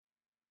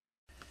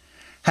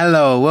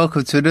Hello,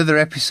 welcome to another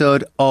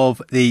episode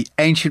of the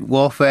Ancient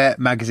Warfare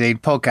Magazine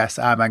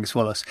podcast. I'm Angus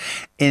Wallace.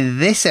 In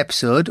this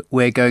episode,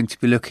 we're going to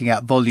be looking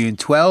at Volume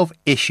 12,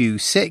 Issue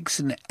 6,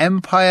 An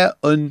Empire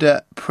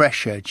Under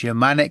Pressure,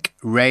 Germanic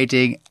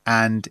Raiding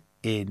and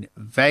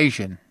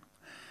Invasion.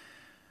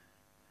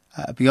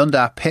 Beyond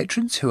our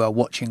patrons who are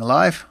watching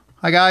live,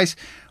 hi guys,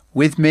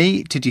 with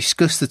me to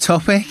discuss the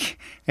topic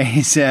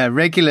is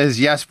regulars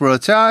Jasper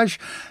Otage,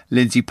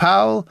 Lindsay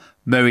Powell,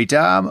 Murray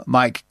Darm,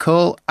 Mike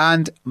Cole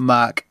and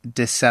Mark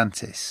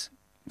DeSantis.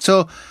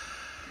 So,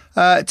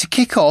 to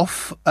kick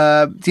off,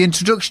 the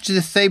introduction to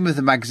the theme of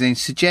the magazine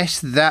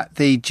suggests that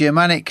the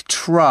Germanic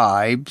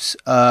tribes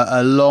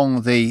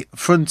along the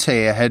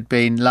frontier had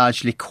been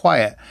largely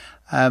quiet.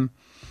 Now,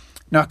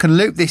 I can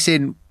loop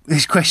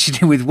this question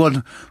in with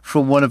one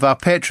from one of our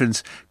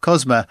patrons,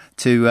 Cosma,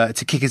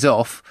 to kick us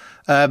off.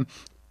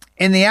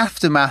 In the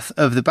aftermath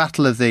of the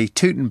Battle of the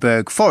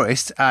Teutoburg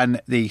Forest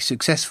and the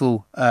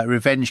successful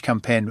revenge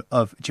campaign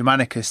of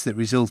Germanicus that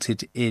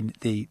resulted in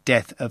the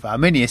death of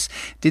Arminius,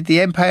 did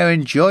the empire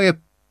enjoy a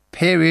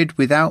period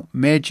without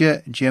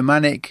major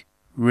Germanic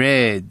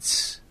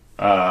raids?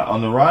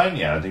 On the Rhine,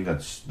 yeah, I think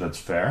that's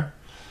fair.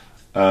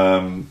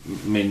 I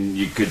mean,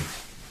 you could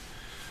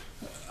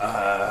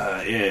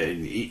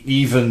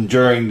even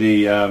during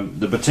the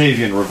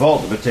Batavian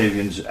Revolt, the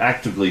Batavians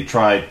actively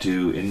tried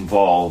to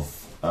involve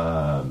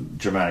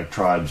Germanic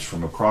tribes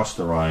from across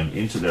the Rhine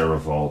into their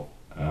revolt,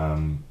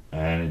 and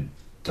it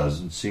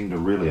doesn't seem to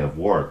really have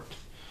worked.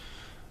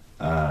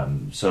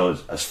 So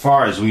as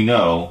far as we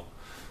know,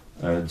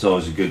 it's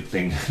always a good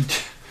thing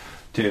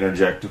to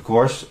interject, of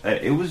course,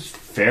 it was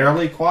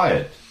fairly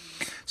quiet.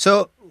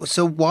 So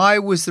why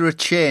was there a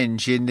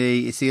change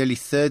it's the early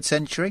 3rd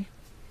century?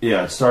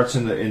 Yeah, it starts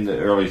in the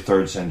early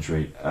 3rd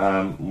century.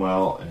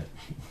 Well,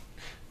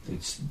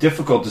 it's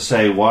difficult to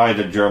say why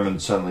the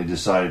Germans suddenly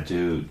decided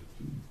to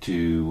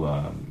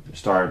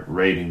start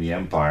raiding the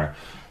empire.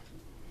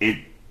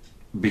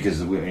 Because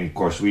they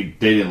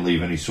didn't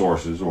leave any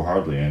sources, or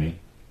hardly any.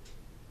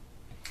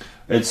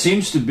 It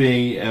seems to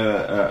be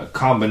a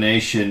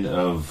combination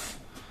of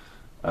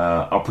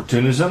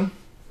opportunism.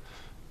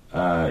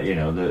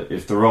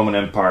 If the Roman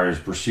Empire is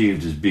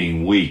perceived as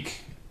being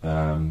weak,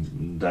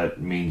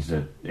 that means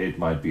that it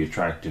might be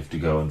attractive to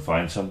go and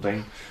find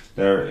something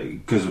there,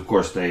 because of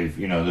course the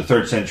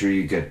 3rd century,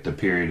 you get the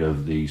period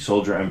of the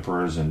soldier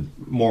emperors and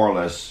more or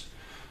less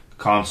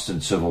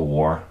constant civil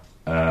war.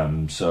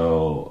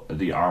 So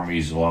the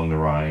armies along the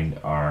Rhine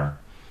are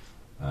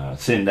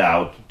thinned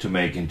out to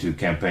make into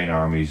campaign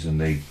armies, and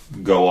they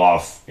go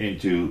off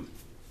into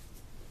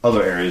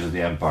other areas of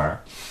the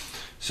empire.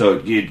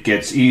 So it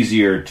gets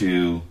easier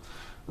to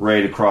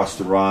raid across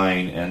the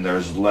Rhine, and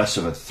there's less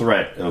of a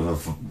threat of a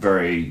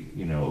very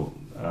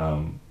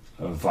a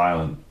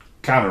violent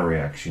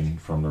counter-reaction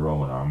from the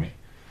Roman army,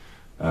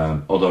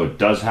 although it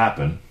does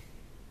happen,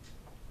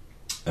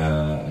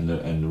 and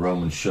the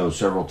Romans show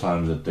several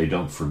times that they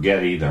don't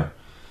forget either.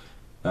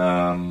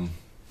 So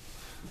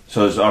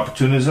there's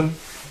opportunism.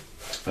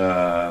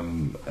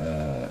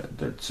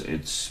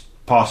 It's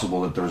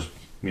possible that there's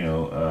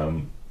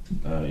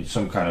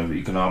some kind of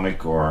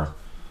economic or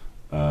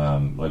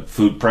like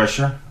food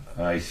pressure.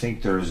 I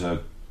think there's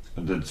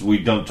we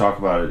don't talk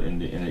about it in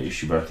the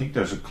issue, but I think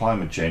there's a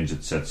climate change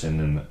that sets in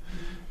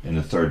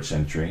the 3rd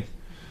century.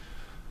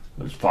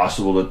 It's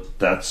possible that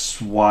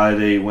that's why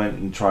they went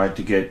and tried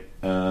to get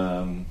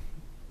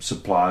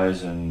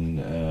supplies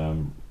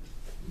and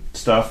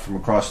stuff from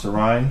across the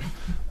Rhine,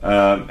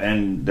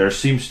 and there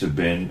seems to have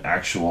been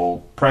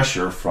actual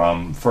pressure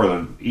from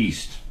further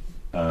east.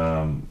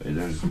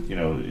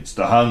 It's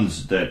the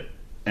Huns that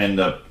end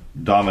up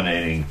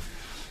dominating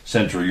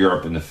Central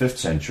Europe in the 5th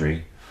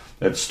century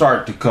that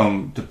start to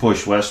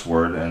push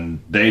westward,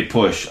 and they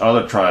push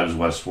other tribes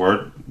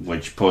westward,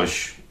 which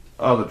push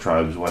other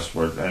tribes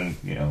westward, and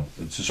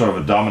it's a sort of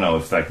a domino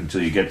effect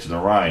until you get to the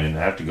Rhine and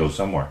have to go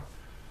somewhere.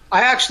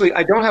 I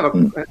don't have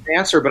an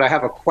answer, but I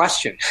have a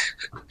question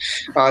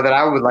that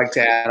I would like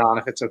to add on,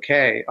 if it's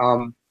okay.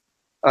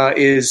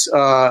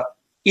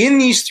 In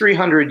these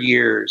 300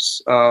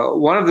 years,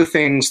 one of the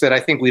things that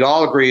I think we'd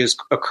all agree is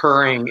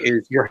occurring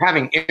is you're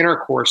having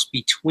intercourse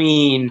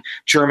between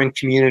German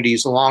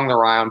communities along the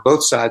Rhine,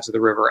 both sides of the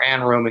river,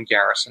 and Roman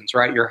garrisons,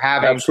 right? You're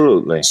having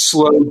absolutely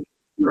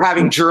you're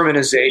having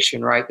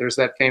Germanization, right? There's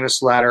that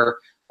famous letter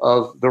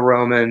of the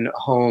Roman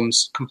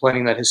Holmes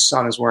complaining that his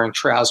son is wearing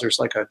trousers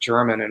like a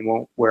German and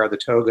won't wear the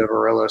toga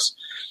virilis.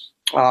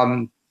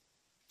 I'm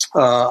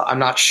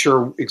not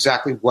sure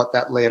exactly what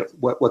that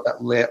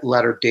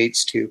letter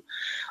dates to.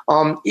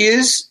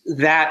 Is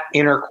that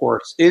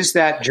intercourse, is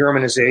that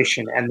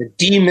Germanization and the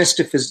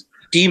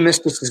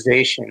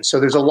demysticization? So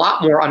there's a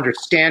lot more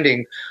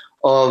understanding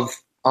of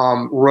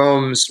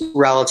Rome's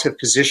relative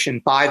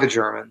position by the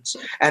Germans,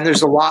 and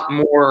there's a lot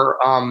more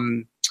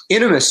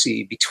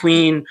intimacy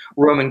between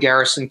Roman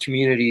garrison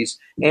communities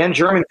and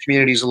German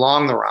communities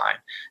along the Rhine.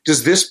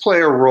 Does this play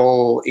a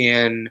role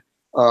in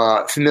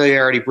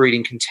familiarity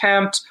breeding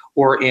contempt,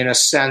 or in a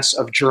sense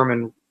of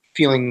Germans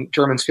feeling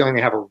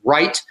they have a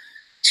right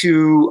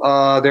to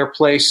their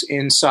place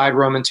inside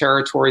Roman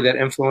territory that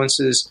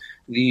influences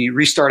the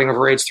restarting of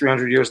raids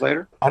 300 years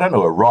later? I don't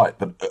know a right,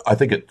 but I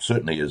think it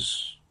certainly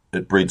is.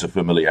 It breeds a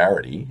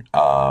familiarity,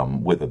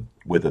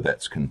 whether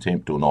that's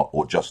contempt or not,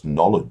 or just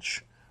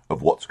knowledge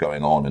of what's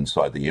going on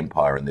inside the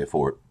empire, and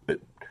therefore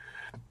it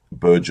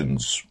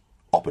burgeons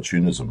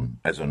opportunism,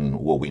 as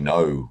in, well, we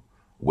know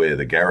where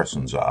the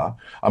garrisons are.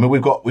 I mean,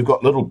 we've got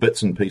little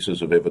bits and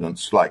pieces of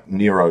evidence, like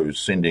Nero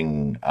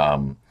sending,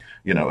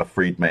 a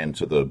freedman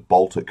to the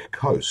Baltic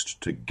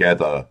coast to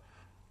gather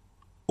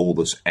all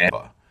this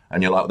amber,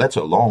 and you're like, that's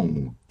a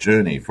long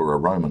journey for a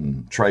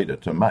Roman trader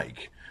to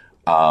make,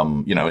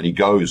 and he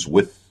goes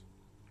with,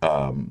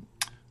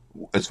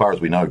 as far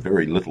as we know,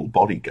 very little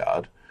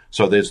bodyguard.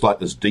 So there's like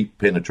this deep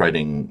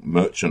penetrating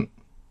merchant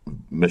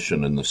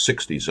mission in the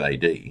 60s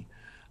AD.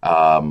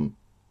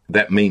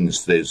 That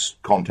means there's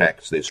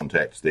contacts,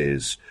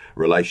 there's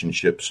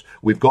relationships.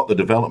 We've got the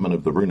development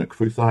of the runic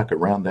Futhark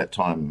around that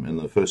time in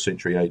the 1st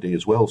century AD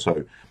as well.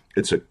 So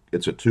it's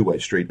a two-way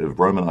street of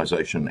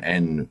Romanization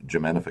and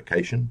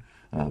Germanification.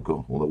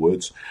 All the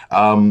words.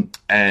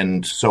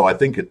 And so I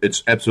think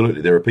it's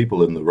absolutely, there are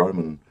people in the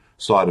Roman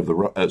side of the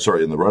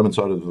Roman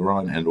side of the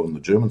Rhine and on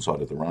the German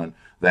side of the Rhine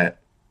that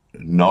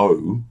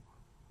know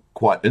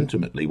quite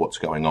intimately what's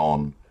going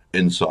on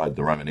inside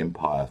the Roman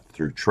Empire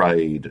through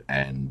trade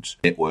and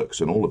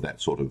networks and all of that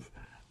sort of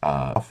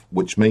stuff,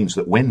 which means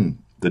that when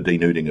the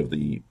denuding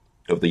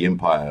of the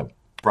empire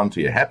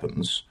frontier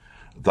happens,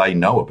 they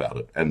know about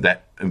it, and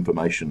that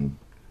information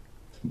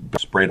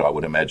spread, I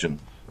would imagine.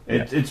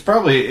 It's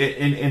probably,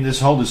 in this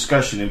whole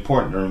discussion,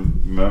 important to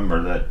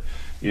remember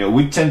that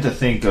we tend to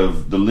think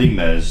of the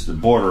limes, the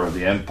border of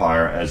the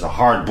empire, as a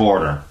hard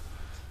border.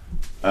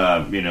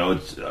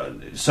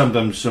 It's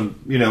sometimes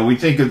we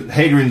think of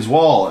Hadrian's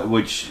Wall,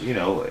 which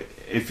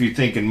if you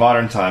think in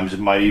modern times, it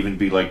might even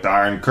be like the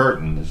Iron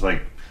Curtain. It's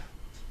like,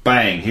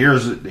 bang,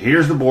 here's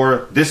the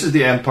border. This is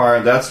the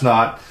empire. That's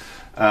not,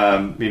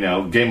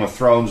 Game of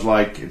Thrones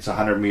like it's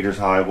 100 meters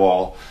high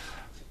wall.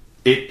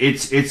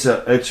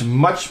 It's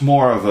much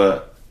more of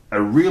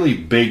a really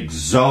big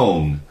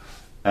zone,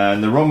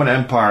 and the Roman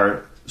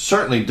Empire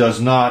certainly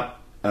does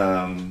not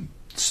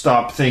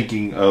stop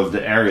thinking of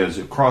the areas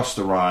across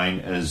the Rhine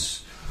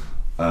as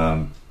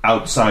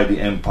outside the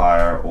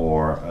empire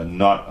or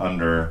not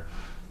under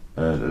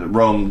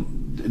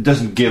Rome. It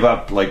doesn't give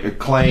up like a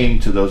claim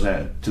to those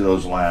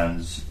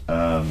lands.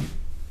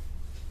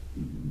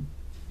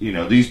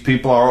 These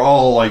people are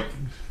all like,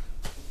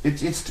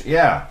 there's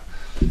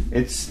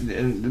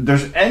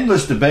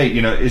endless debate.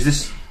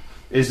 Is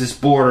this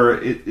border,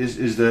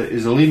 is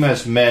the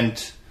limes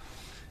meant?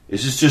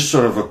 Is this just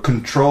sort of a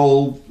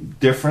control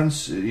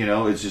difference?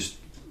 It's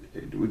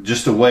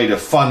just a way to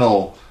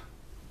funnel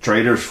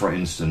traders, for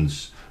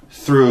instance,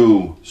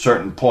 through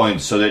certain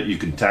points so that you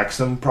can tax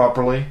them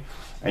properly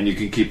and you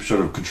can keep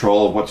sort of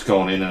control of what's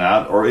going in and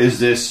out? Or is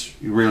this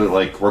really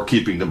like we're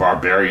keeping the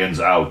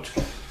barbarians out?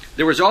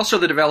 There was also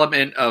the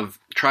development of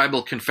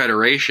tribal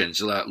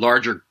confederations.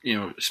 Larger,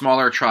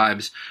 smaller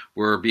tribes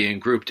were being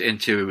grouped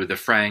into the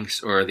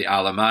Franks or the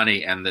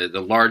Alemanni, and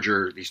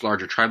these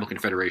larger tribal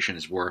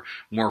confederations were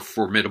more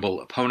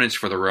formidable opponents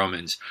for the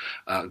Romans.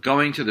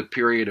 Going to the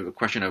period of a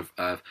question of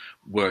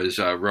was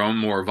Rome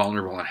more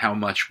vulnerable, and how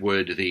much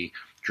would the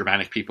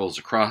Germanic peoples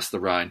across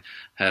the Rhine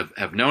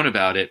have known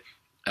about it?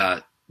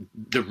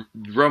 The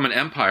Roman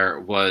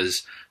Empire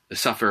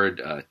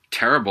suffered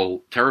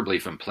terribly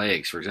from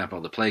plagues. For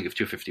example, the plague of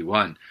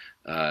 251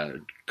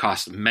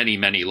 cost many,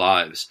 many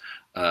lives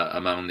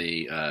among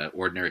the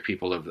ordinary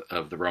people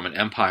of the Roman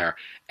Empire,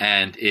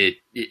 and it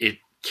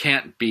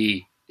can't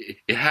be.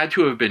 It had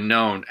to have been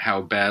known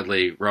how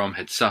badly Rome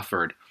had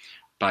suffered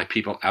by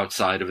people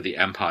outside of the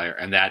empire,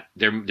 and that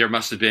there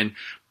must have been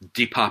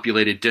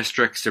depopulated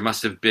districts. There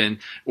must have been,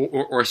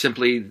 or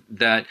simply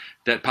that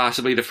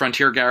possibly the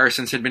frontier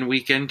garrisons had been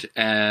weakened,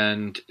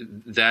 and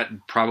that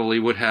probably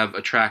would have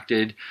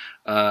attracted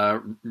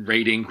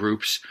raiding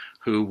groups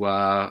who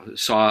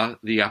saw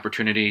the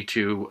opportunity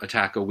to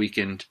attack a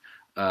weakened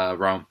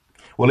Rome.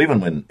 Well,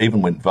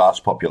 even when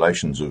vast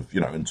populations of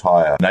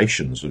entire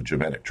nations of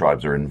Germanic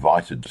tribes are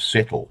invited to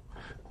settle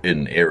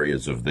in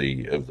areas of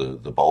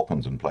the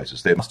Balkans and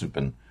places, there must have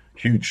been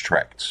huge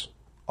tracts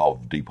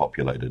of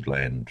depopulated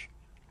land.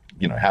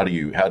 How do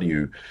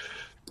you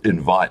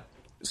invite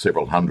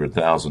several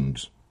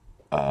 100,000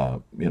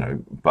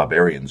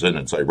 barbarians in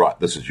and say, right,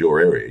 this is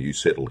your area, you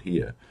settle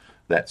here?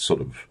 That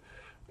sort of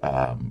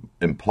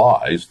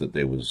implies that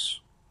there was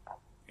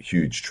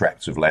huge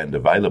tracts of land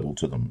available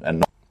to them,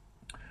 and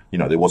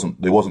there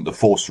wasn't the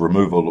forced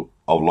removal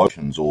of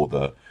locations, or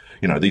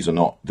these are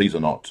not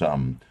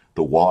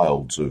the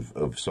wilds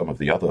of some of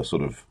the other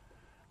sort of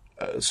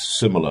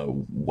similar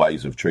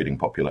ways of treating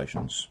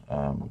populations.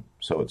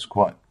 So it's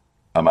quite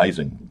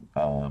amazing.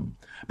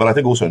 But I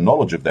think also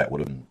knowledge of that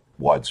would have been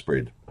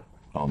widespread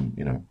on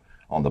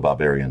the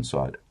barbarian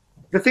side.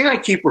 The thing I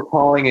keep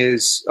recalling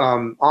is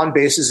on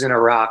bases in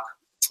Iraq,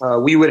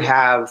 we would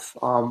have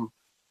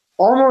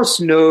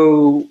almost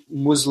no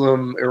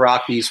Muslim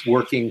Iraqis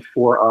working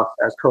for us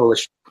as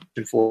coalition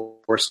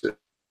forces.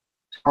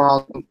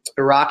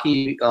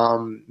 Iraqi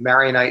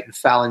Maronite and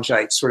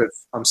Phalangite sort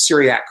of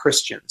Syriac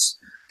Christians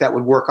that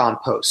would work on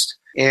post.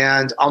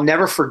 And I'll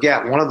never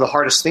forget, one of the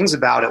hardest things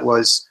about it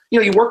was,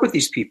 you work with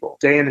these people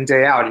day in and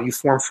day out, and you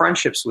form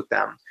friendships with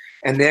them.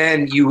 And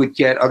then you would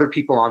get other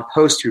people on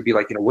post who would be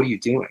like, what are you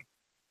doing?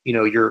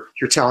 You're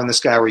telling this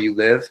guy where you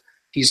live.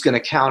 He's going to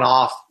count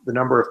off the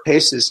number of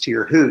paces to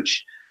your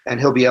hooch, and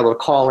he'll be able to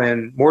call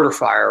in mortar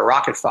fire or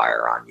rocket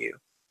fire on you,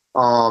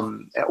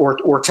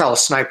 or tell a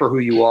sniper who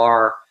you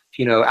are,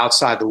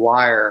 outside the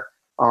wire.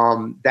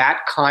 That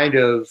kind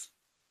of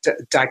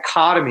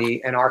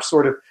dichotomy and our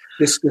sort of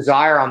this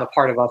desire on the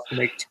part of us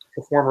to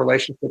form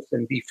relationships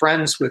and be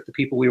friends with the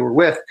people we were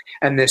with,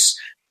 and this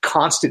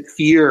constant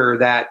fear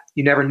that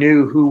you never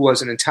knew who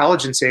was an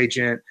intelligence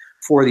agent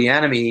for the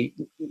enemy,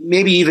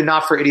 maybe even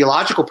not for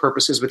ideological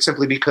purposes, but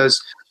simply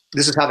because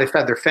this is how they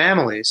fed their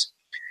families.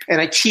 And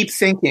I keep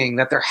thinking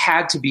that there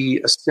had to be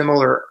a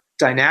similar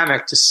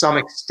dynamic to some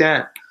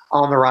extent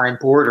on the Rhine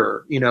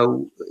border,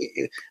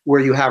 where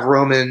you have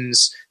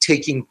Romans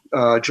taking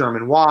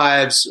German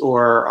wives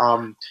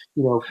or,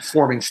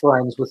 forming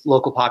friends with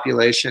local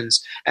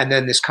populations. And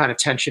then this kind of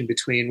tension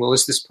between, well,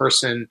 is this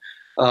person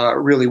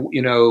really,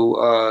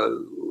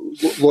 loyal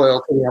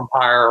to the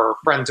empire or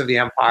friends of the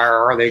empire,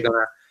 or are they going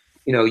to,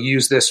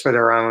 use this for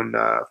their own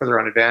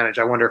advantage?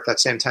 I wonder if that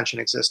same tension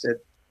existed.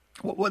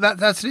 Well,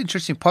 that's an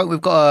interesting point.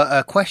 We've got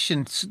a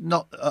question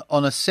not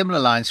on a similar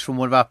lines from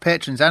one of our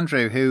patrons,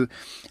 Andrew, who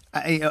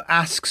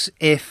asks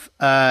if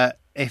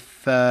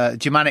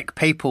Germanic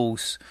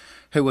peoples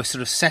who were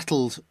sort of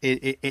settled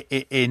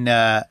in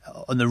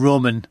on the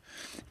Roman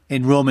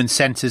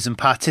centres and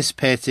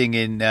participating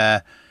in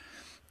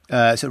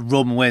sort of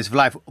Roman ways of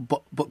life,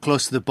 but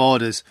close to the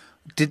borders,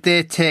 did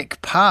they take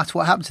part?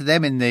 What happened to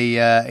them in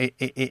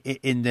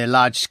the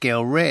large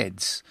scale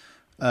raids?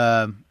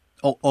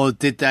 Or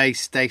did they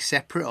stay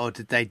separate, or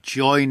did they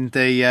join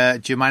the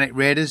Germanic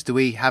raiders? Do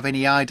we have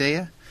any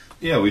idea?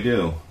 Yeah, we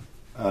do.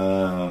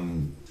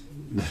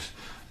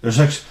 There's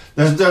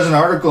an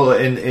article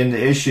in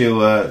the issue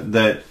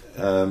that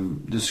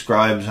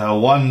describes how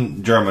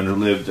one German who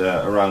lived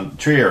around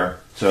Trier,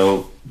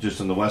 so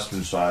just on the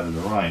western side of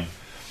the Rhine,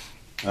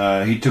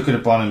 he took it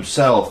upon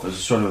himself as a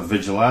sort of a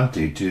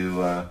vigilante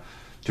to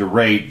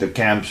raid the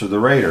camps of the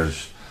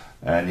raiders.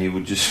 And he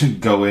would just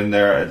go in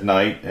there at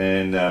night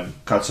and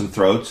cut some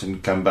throats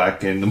and come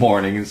back in the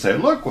morning and say,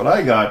 look what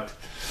I got.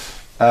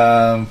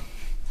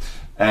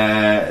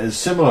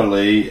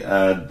 Similarly,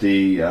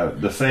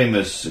 the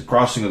famous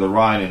crossing of the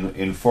Rhine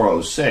in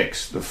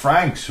 406, the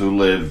Franks who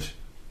lived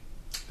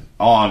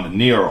on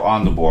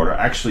the border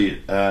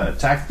actually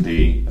attacked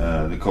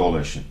the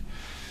coalition.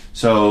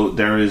 So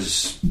there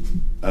is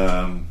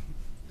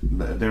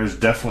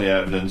definitely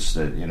evidence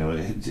that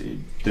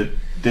that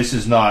this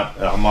is not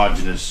a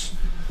homogeneous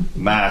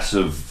mass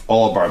of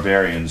all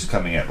barbarians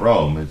coming at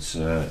Rome. It's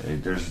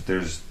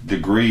there's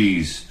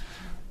degrees,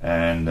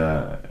 and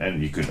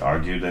you could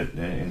argue that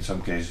in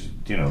some cases,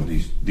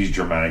 these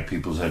Germanic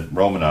peoples had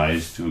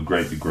Romanized to a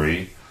great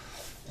degree,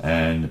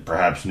 and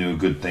perhaps knew a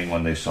good thing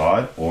when they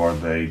saw it, or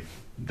they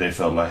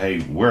felt like,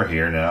 hey, we're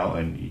here now,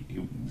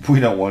 and we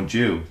don't want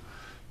you.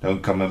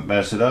 Don't come and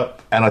mess it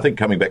up. And I think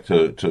coming back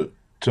to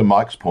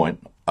Mike's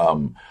point,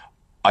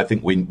 I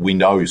think we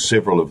know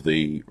several of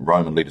the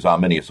Roman leaders,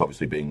 Arminius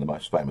obviously being the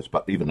most famous,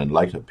 but even in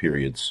later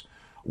periods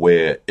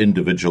where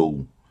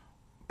individual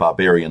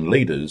barbarian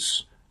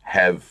leaders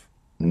have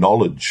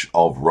knowledge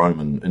of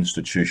Roman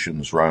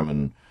institutions,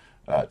 Roman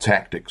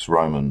tactics,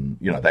 Roman,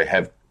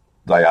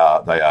 they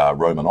are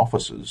Roman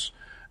officers,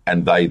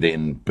 and they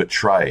then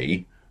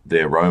betray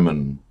their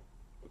Roman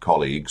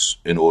colleagues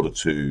in order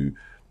to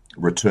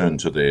return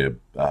to their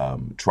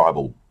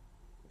tribal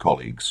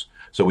colleagues.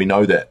 So we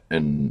know that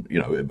in,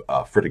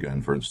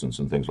 Fritigern, for instance,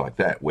 and things like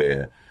that,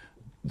 where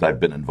they've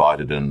been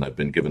invited in, they've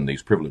been given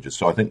these privileges.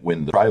 So I think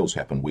when the trials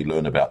happen, we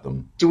learn about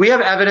them. Do we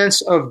have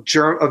evidence of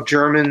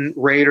German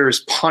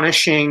raiders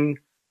punishing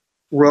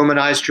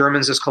Romanized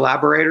Germans as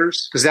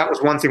collaborators? Because that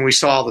was one thing we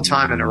saw all the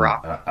time in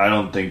Iraq. I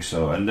don't think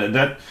so. And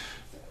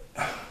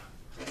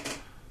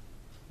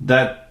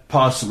that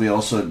possibly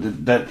also,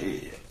 that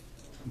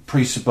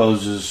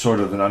presupposes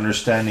sort of an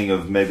understanding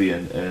of maybe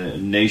a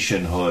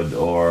nationhood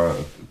or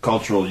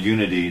cultural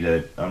unity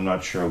that I'm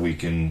not sure we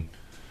can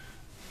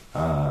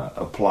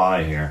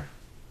apply here.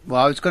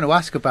 Well, I was going to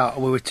ask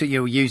about, we were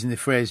using the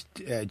phrase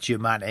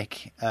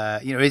Germanic.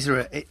 Is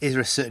there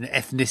a certain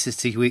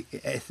ethnicity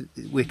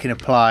we can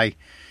apply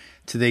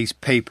to these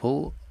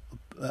people,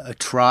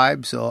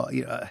 tribes, or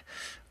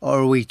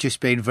are we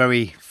just being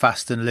very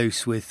fast and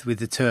loose with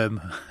the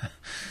term?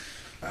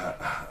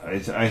 I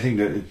think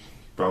that it's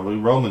probably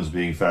Romans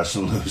being fast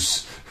and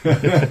loose.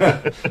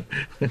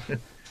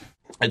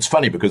 It's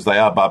funny because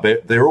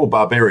they're all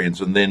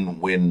barbarians, and then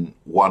when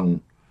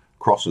one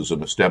crosses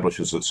and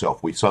establishes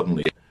itself, we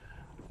suddenly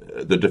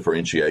the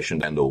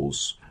differentiation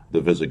handles the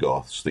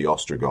Visigoths, the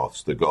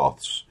Ostrogoths, the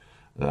Goths,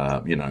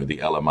 the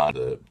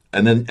Alemanni,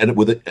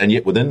 and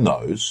yet within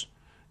those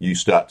you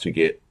start to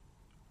get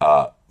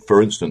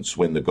for instance,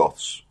 when the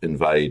Goths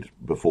invade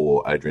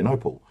before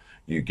Adrianople,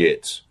 you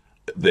get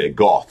they're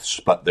Goths,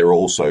 but they're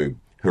also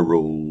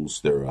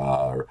Heruls, there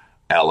are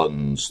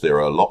Alans,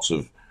 there are lots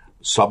of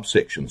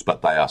subsections,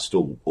 but they are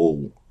still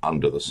all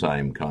under the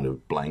same kind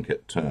of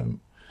blanket term.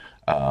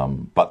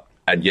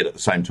 And yet at the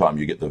same time,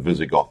 you get the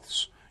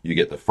Visigoths, you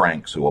get the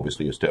Franks, who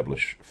obviously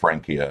establish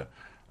Francia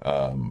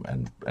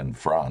and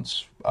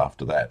France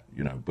after that.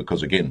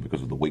 Because of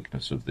the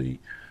weakness of the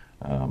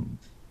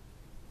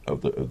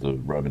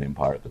Roman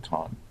Empire at the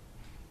time.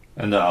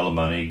 And the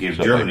Alemanni give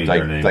Germany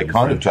their name. They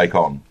kind of take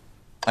on.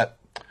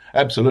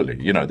 Absolutely,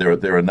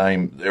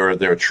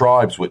 there are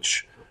tribes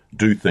which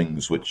do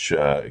things which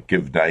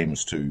give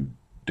names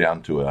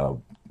down to our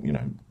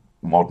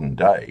modern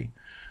day,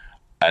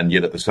 and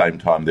yet at the same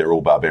time they're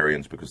all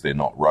barbarians because they're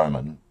not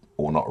Roman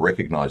or not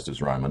recognised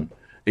as Roman.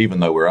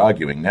 Even though we're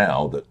arguing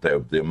now that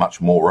they're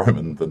much more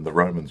Roman than the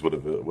Romans would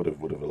have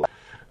allowed.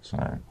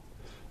 So,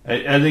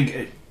 I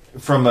think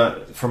from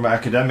an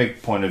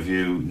academic point of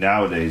view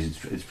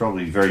nowadays, it's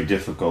probably very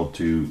difficult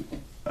to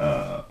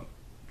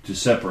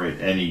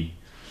separate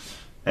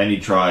any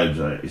tribes.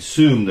 I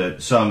assume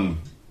that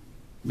some,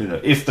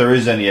 if there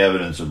is any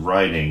evidence of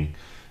writing,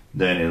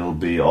 then it'll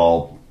be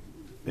all,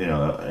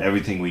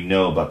 everything we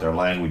know about their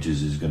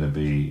languages is going to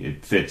be,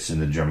 it fits in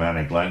the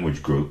Germanic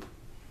language group.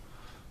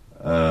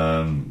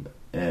 And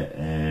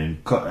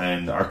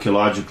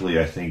archaeologically,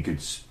 I think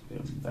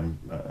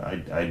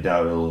I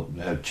doubt it'll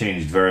have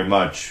changed very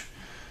much.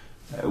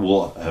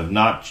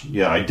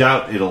 I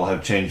doubt it'll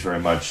have changed very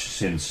much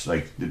since,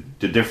 like,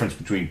 the difference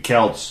between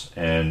Celts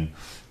and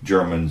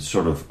Germans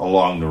sort of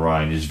along the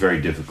Rhine is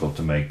very difficult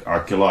to make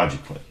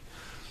archaeologically.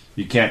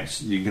 You can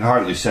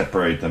hardly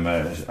separate them.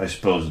 I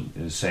suppose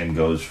the same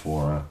goes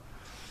for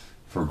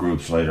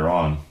groups later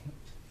on.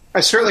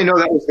 I certainly know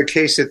that was the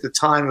case at the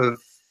time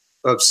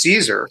of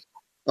Caesar.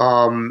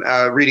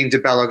 Reading De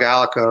Bello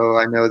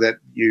Gallico, I know that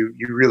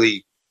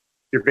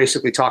you're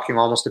basically talking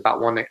almost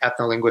about one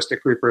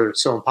ethno-linguistic group, or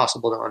it's so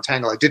impossible to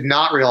untangle. I did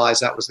not realize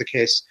that was the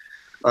case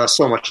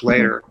so much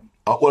later.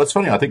 Well, it's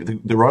funny. I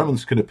think the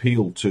Romans can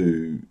appeal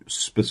to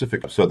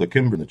specific. So the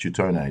Cimbri and the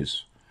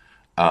Teutones,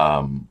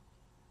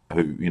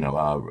 who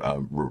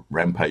are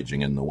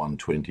rampaging in the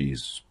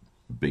 120s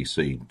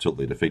BC until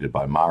they're defeated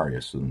by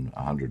Marius in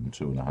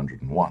 102 and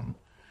 101.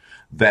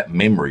 That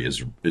memory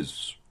is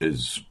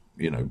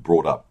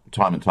brought up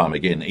time and time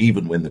again,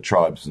 even when the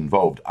tribes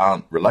involved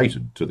aren't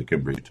related to the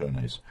Cimbri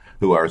Teutones,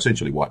 who are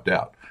essentially wiped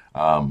out.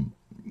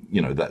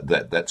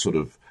 That sort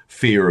of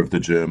fear of the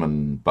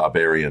German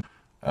barbarian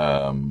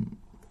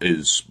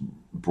is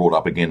brought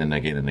up again and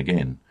again and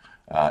again,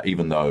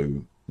 even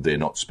though they're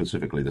not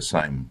specifically the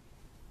same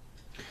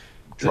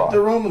tribe. The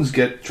Romans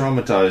get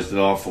traumatized an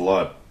awful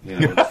lot.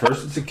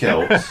 First it's the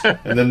Celts,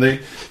 and then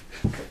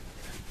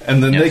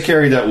they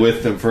carry that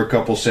with them for a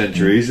couple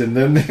centuries, and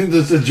then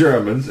there's the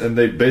Germans, and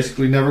they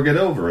basically never get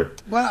over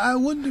it. Well, I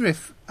wonder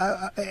if,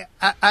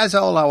 as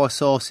all our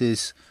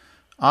sources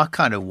are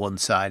kind of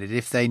one-sided,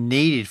 if they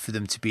needed for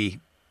them to be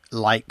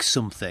like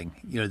something,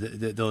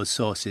 those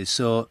sources.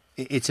 So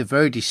it's a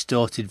very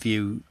distorted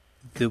view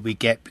that we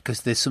get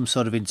because there's some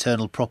sort of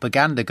internal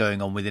propaganda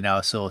going on within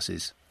our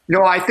sources.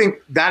 No, I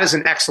think that is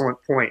an excellent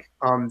point.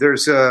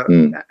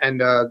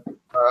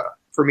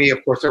 For me,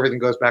 of course, everything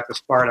goes back to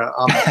Sparta.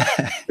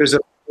 There's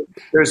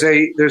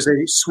a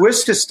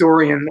Swiss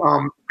historian,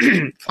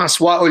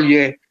 François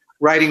Ollier,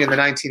 writing in the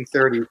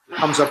 1930s,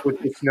 comes up with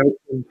this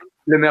notion,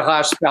 le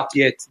mirage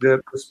spartiate,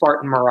 the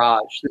Spartan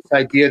mirage, this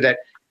idea that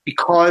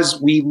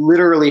because we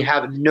literally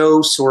have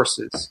no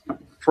sources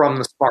from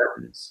the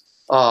Spartans,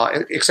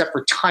 except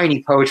for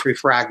tiny poetry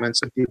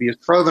fragments of dubious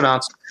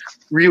provenance,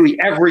 really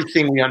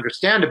everything we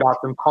understand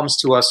about them comes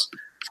to us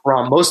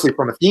mostly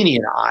from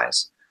Athenian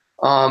eyes.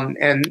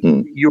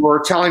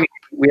 You're telling me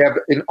we have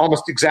an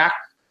almost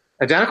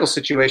identical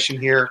situation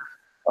here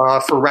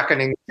for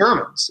reckoning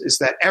Germans, is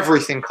that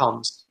everything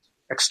comes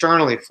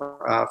externally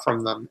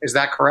from them. Is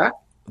that correct?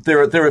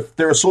 There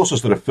are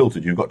sources that are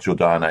filtered. You've got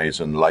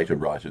Jordanes and later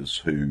writers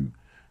who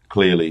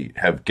clearly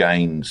have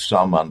gained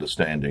some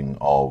understanding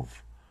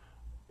of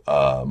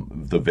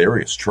the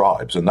various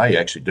tribes, and they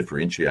actually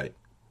differentiate.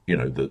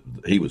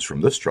 He was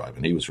from this tribe,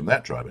 and he was from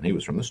that tribe, and he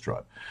was from this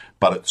tribe.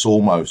 But it's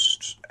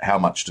almost how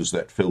much does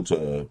that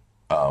filter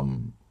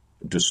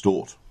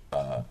distort?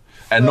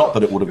 Not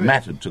that it would have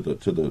mattered to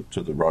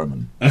the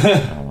Roman.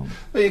 Well,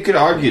 you could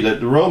argue that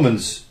the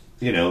Romans,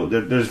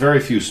 there's very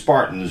few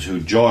Spartans who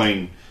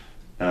join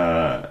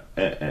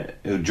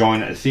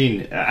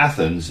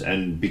Athens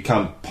and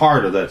become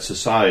part of that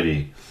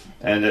society,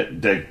 and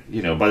that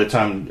by the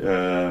time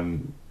the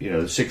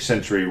 6th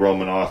century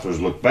Roman authors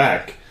look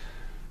back,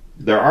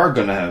 there are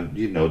going to have,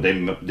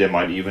 they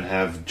might even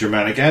have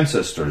Germanic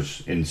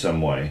ancestors in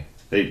some way.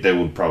 They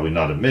would probably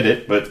not admit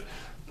it, but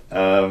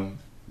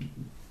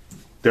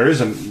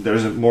there's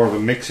a more of a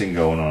mixing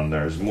going on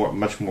there. There's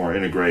much more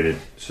integrated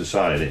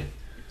society.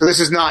 So this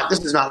is not.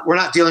 We're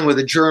not dealing with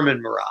a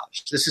German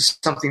mirage. This is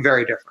something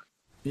very different.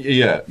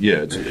 Yeah.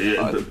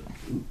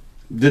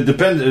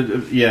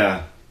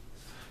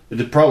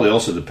 It probably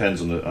also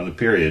depends on the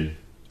period.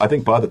 I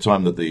think by the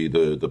time that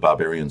the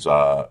barbarians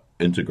are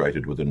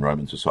integrated within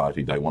Roman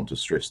society, they want to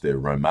stress their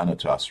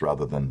Romanitas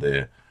rather than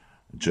their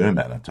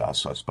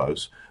Germanitas, I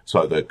suppose.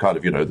 So the kind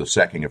of, the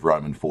sacking of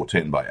Rome in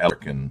 410 by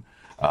Alaric and,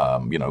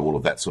 all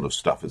of that sort of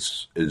stuff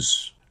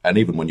is, and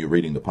even when you're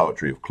reading the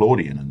poetry of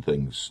Claudian and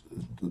things,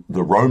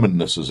 the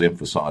Romanness is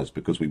emphasized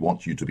because we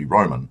want you to be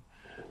Roman,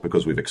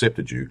 because we've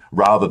accepted you,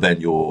 rather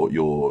than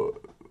your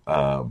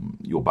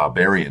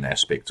barbarian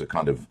aspects are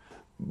kind of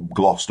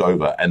glossed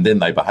over, and then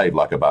they behave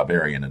like a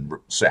barbarian and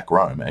sack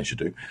Rome, as you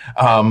do.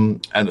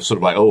 And it's sort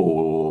of like,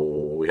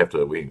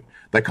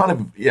 they kind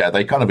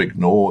of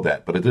ignore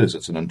that, but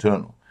it's an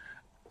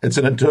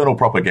internal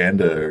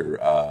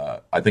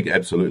propaganda, I think,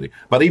 absolutely.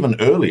 But even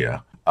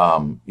earlier,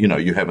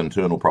 you have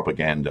internal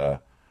propaganda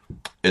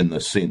in the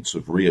sense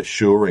of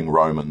reassuring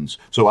Romans.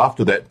 So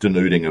after that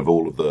denuding of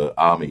all of the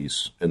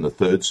armies in the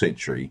 3rd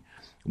century,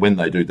 when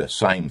they do the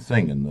same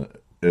thing in the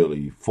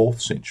early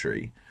 4th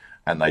century,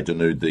 and they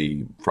denude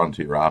the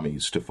frontier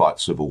armies to fight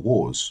civil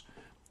wars,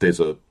 there's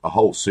a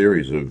whole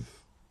series of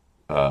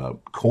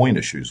coin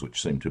issues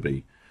which seem to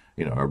be,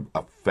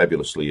 a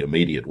fabulously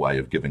immediate way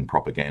of giving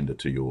propaganda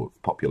to your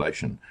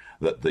population,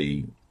 that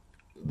the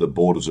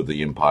borders of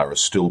the empire are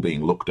still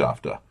being looked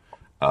after,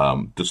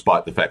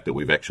 despite the fact that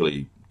we've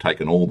actually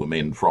taken all the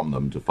men from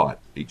them to fight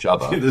each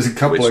other. There's a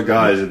couple of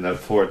guys in that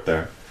fort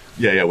there.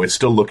 Yeah, we're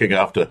still looking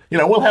after,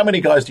 how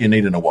many guys do you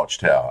need in a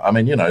watchtower? I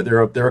mean,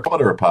 they're a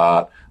kilometre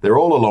apart. They're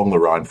all along the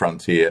Rhine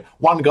frontier.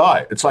 One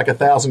guy, it's like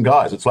 1,000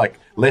 guys. It's like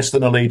less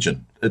than a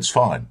legion. It's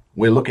fine.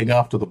 We're looking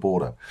after the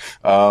border.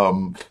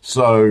 And that's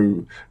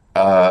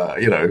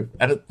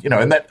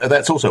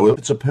also, if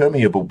it's a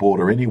permeable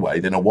border anyway,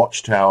 then a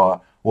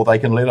watchtower, well, they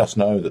can let us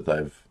know that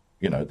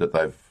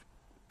they've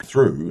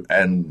through,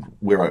 and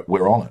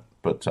we're on it.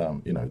 But,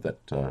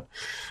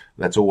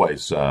 that's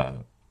always,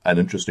 an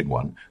interesting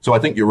one. So I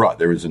think you're right.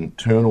 There is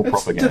internal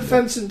propaganda. It's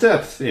defense in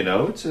depth,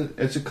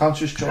 It's a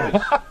conscious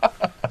choice.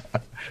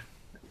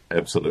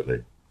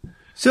 Absolutely.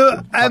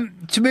 So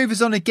to move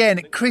us on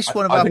again, Chris,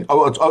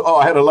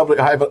 I had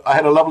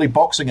a lovely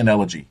boxing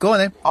analogy. Go on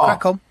then.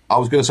 Crack on. I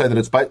was going to say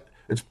that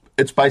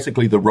it's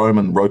basically the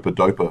Roman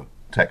roper-doper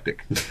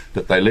tactic,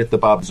 that they let the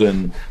bubs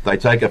in, they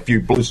take a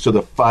few blows to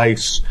the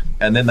face,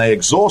 and then they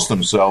exhaust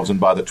themselves, and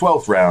by the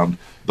 12th round,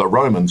 the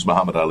Romans,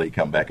 Muhammad Ali,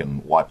 come back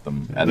and wipe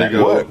them, and that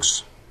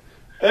works.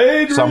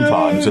 Adrian!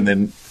 Sometimes, and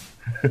then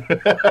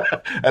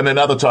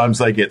other times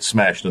they get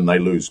smashed and they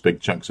lose big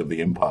chunks of the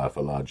empire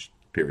for large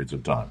periods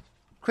of time.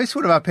 Chris,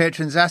 one of our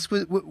patrons asked,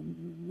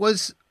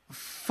 was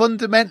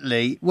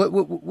fundamentally,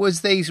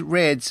 was these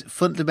raids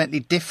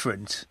fundamentally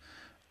different,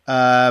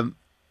 from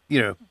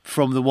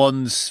the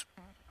ones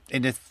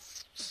in the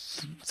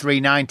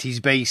 390s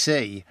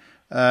BC?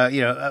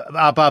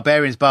 Are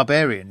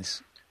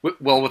barbarians?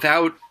 Well,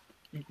 without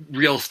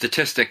real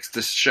statistics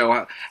to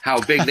show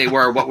how big they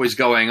were, what was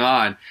going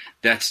on,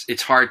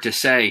 it's hard to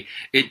say.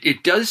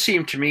 It does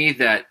seem to me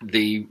that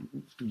the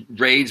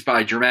raids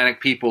by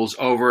Germanic peoples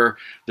over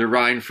the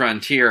Rhine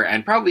frontier,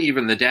 and probably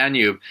even the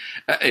Danube,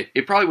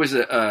 it probably was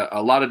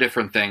a lot of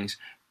different things,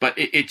 but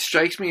it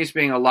strikes me as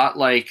being a lot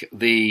like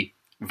the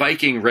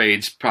Viking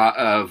raids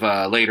of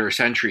later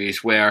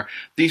centuries, where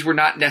these were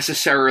not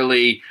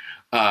necessarily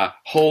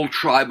whole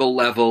tribal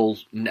level,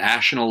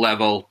 national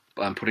level,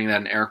 I'm putting that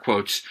in air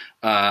quotes,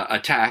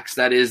 attacks.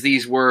 That is,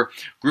 these were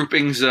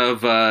groupings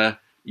of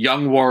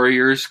young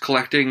warriors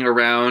collecting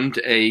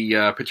around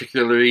a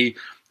particularly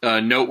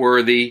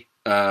noteworthy,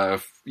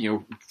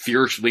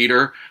 fierce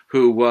leader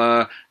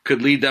who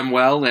could lead them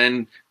well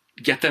and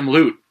get them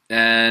loot.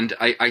 And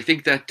I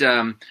think that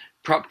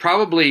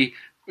probably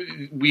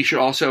we should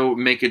also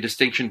make a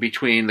distinction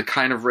between the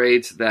kind of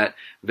raids that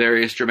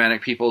various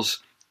Germanic peoples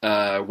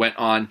went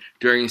on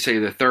during, say,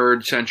 the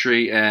 3rd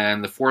century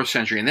and the 4th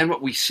century, and then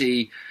what we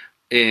see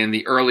in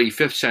the early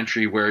 5th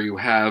century, where you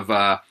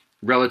have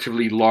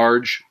relatively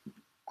large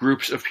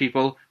groups of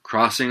people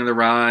crossing the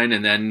Rhine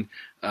and then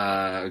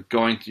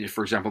going to,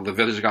 for example, the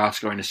Visigoths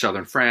going to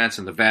southern France,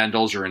 and the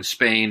Vandals are in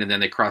Spain, and then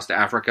they cross to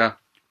Africa.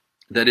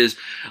 That is,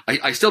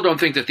 I still don't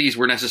think that these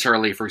were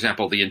necessarily, for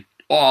example,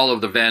 all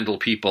of the Vandal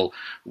people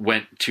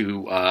went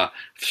to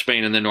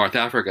Spain and then North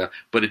Africa,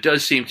 but it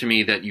does seem to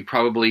me that you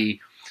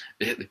probably...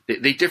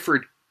 They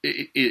differed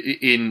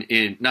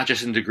in not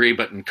just in degree,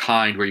 but in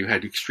kind, where you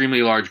had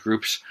extremely large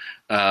groups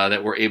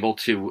that were able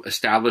to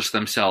establish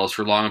themselves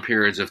for long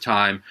periods of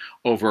time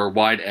over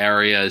wide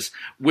areas,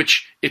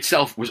 which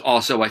itself was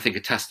also, I think,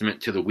 a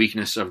testament to the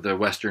weakness of the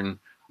Western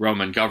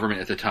Roman government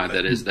at the time.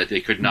 That is, that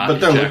they could not.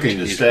 But they're looking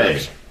to stay.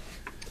 Groups.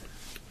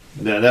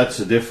 That's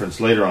the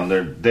difference later on.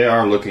 They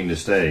are looking to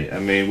stay. I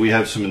mean, we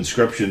have some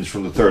inscriptions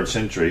from the 3rd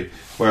century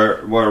where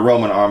a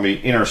Roman army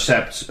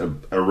intercepts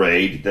a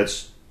raid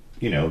that's,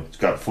 it's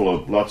got full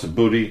of lots of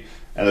booty,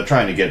 and they're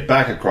trying to get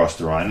back across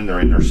the Rhine, and they're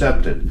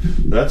intercepted.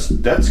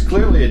 That's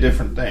clearly a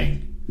different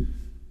thing.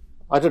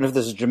 I don't know if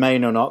this is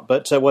germane or not,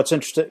 but what's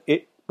interesting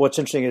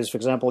is, for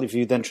example, if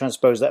you then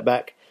transpose that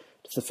back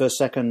to the first,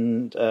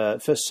 second,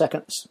 get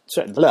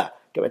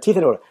my teeth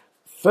in order.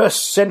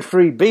 1st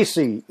century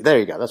BC. There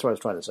you go. That's what I was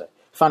trying to say.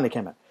 Finally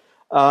came out.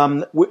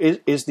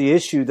 Is the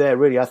issue there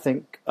really, I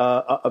think,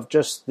 of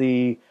just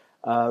the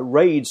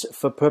raids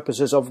for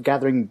purposes of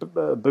gathering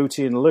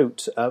booty and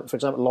loot. For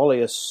example,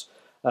 Lollius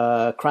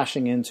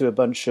crashing into a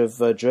bunch of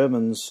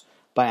Germans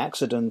by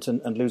accident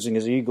and losing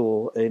his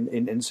eagle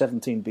in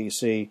 17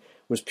 BC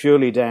was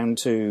purely down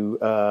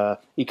to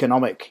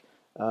economic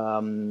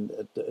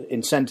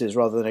incentives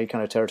rather than any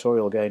kind of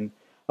territorial gain.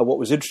 What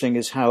was interesting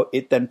is how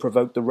it then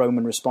provoked the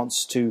Roman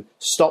response to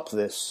stop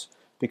this,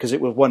 because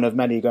it was one of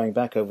many going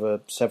back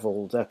over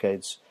several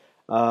decades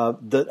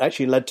that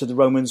actually led to the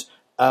Romans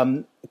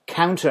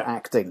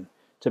counteracting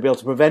to be able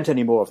to prevent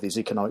any more of these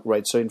economic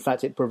raids. So in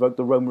fact, it provoked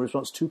the Roman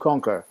response to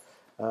conquer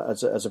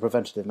as a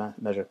preventative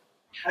measure.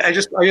 I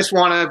just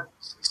want to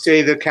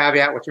say the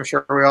caveat, which I'm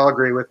sure we all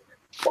agree with.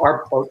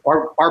 Are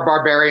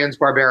barbarians?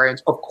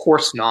 Of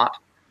course not.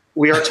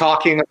 We are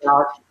talking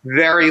about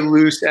very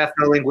loose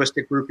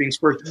ethno-linguistic groupings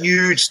for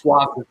huge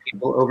swaths of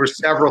people over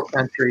several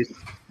centuries.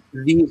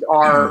 This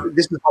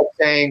is like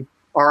saying,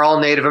 are all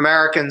Native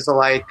Americans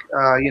alike?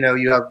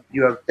 You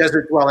have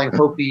desert-dwelling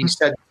Hopi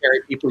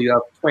sedentary people. You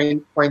have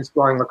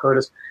plains-dwelling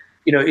Lakotas.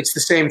 It's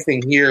the same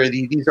thing here.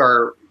 These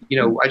are,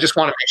 I just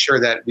want to make sure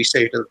that we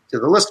say to the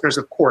listeners,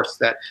 of course,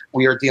 that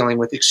we are dealing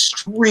with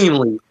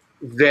extremely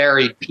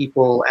varied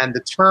people, and the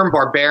term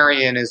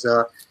barbarian is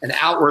an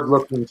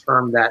outward-looking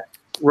term that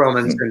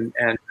Romans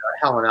and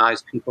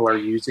Hellenized people are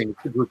using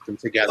to group them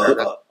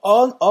together.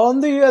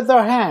 On the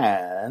other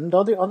hand,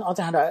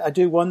 I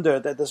do wonder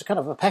that there's a kind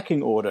of a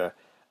pecking order.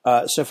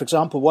 So, for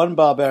example, one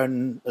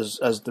barbarian,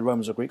 as the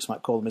Romans or Greeks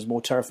might call them, is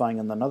more terrifying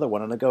than another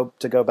one. And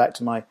to go back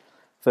to my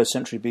 1st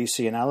century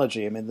BC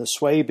analogy, I mean, the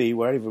Suebi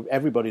were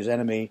everybody's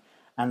enemy,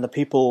 and the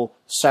people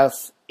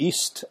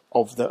southwest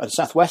of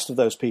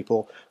those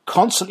people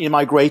constantly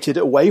migrated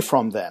away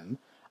from them.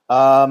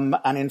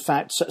 And in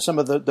fact, some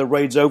of the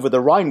raids over the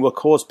Rhine were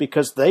caused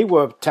because they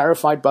were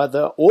terrified by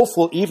the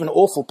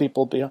awful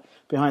people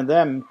behind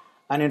them.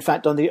 And in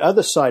fact, on the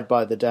other side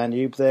by the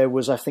Danube, there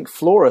was, I think,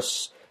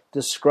 Florus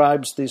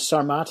describes the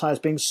Sarmati as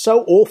being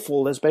so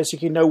awful. There's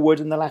basically no word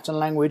in the Latin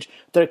language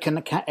that it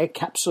can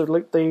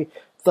encapsulate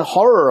the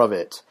horror of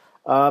it.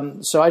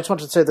 So I just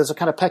wanted to say there's a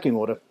kind of pecking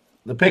order.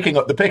 The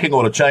pecking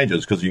order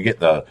changes because you get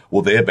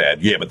they're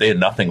bad, yeah, but they're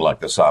nothing like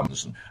the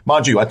Sarmats.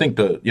 Mind you, I think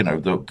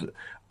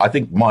I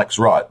think Mike's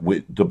right.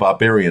 The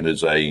barbarian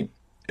is a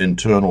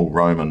internal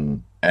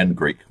Roman and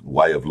Greek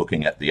way of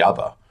looking at the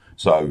other.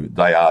 So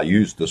they are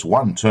used this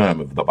one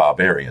term of the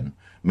barbarian,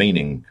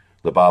 meaning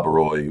the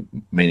barbaroi,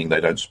 meaning they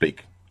don't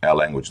speak our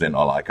language, they're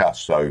not like us.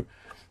 So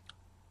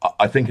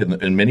I think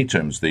in many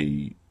terms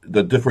the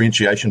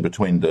differentiation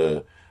between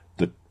the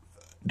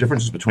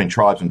differences between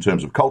tribes in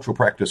terms of cultural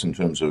practice, in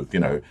terms of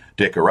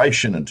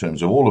decoration, in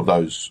terms of all of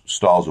those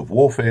styles of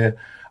warfare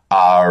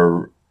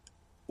are.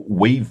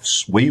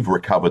 We've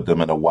recovered them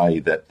in a way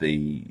that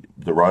the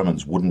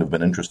Romans wouldn't have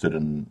been interested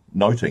in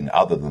noting,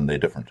 other than they're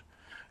different.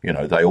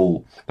 They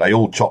all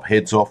chop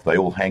heads off. They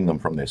all hang them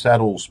from their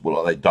saddles.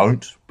 Well, they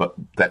don't, but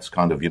that's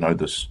kind of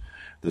this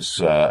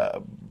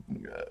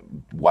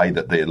way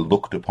that they're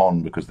looked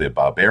upon because they're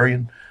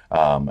barbarian.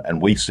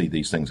 And we see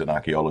these things in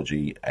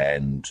archaeology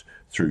and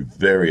through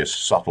various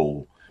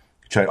subtle.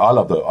 I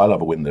love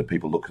it when the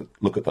people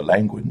look at the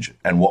language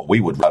and what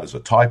we would write as a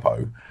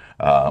typo,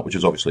 which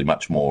is obviously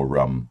much more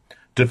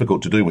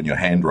difficult to do when you're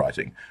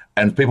handwriting.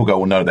 And people go,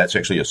 well, no, that's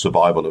actually a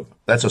survival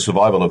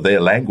of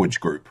their language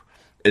group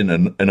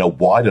in a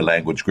wider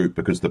language group,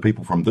 because the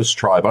people from this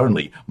tribe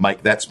only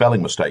make that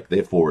spelling mistake.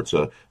 Therefore, it's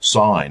a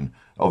sign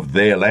of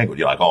their language.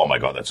 You're like, oh my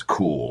God, that's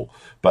cool.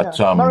 But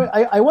Murray,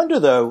 I wonder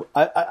though.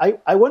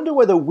 I wonder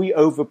whether we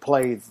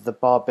overplay the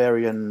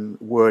barbarian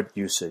word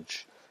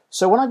usage.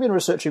 So when I've been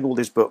researching all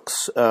these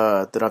books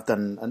that I've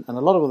done, and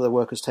a lot of the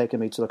work has taken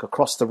me to look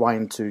across the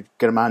Rhine to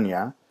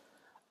Germania,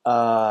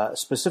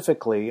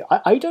 specifically,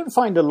 I don't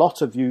find a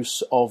lot of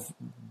use of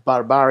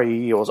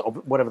barbari, or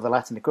whatever the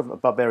Latin equivalent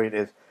of barbarian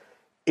is,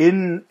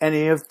 in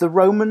any of the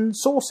Roman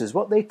sources.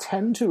 What they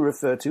tend to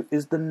refer to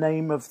is the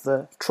name of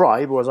the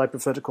tribe, or as I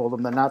prefer to call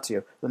them, the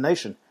natio, the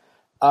nation.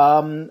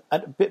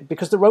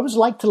 Because the Romans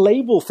like to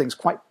label things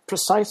quite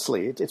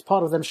precisely. It's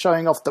part of them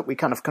showing off that we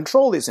kind of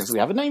control these things. We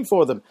have a name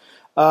for them.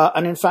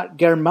 And in fact,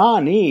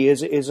 Germani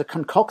is a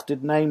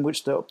concocted name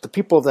which the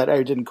people of that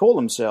area didn't call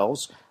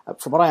themselves.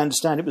 From what I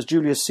understand, it was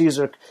Julius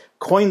Caesar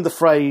coined the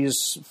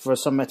phrase for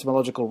some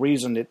etymological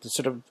reason. It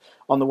sort of,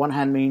 on the one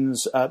hand,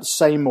 means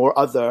same or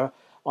other.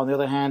 On the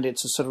other hand,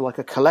 it's a sort of like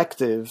a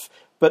collective.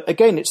 But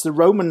again, it's the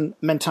Roman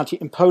mentality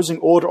imposing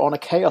order on a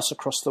chaos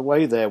across the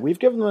way there. We've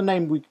given them a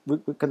name, we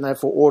can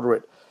therefore order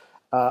it,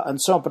 and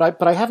so on.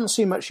 But I haven't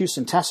seen much use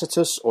in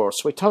Tacitus or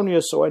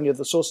Suetonius or any of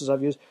the sources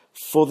I've used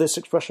for this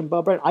expression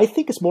barbarian. I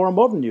think it's more a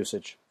modern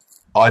usage.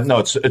 I know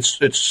it's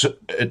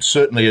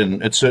certainly in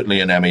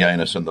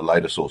Ammianus and the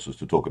later sources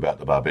to talk about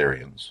the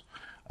barbarians.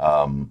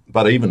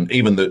 But even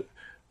the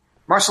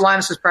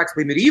Marcellinus is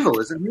practically medieval,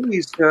 isn't he?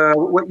 He's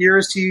what year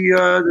is he?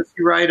 Does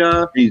he write?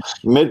 He's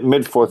mid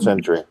 4th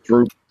century.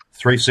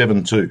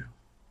 372.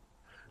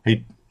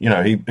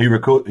 he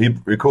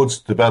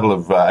records the Battle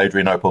of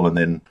Adrianople, and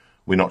then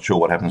we're not sure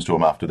what happens to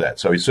him after that.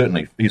 So he's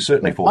certainly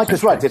fourth. Mike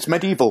is right. It's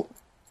medieval.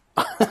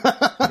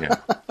 Yeah.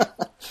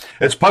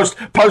 It's post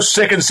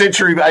second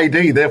century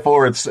AD,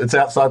 therefore it's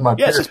outside my.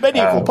 Yes, it's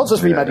medieval.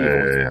 Possibly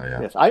medieval.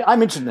 Yeah. Yes,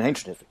 I'm interested in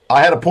ancient history.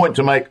 I had a point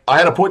to make.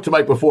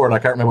 Before, and I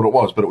can't remember what it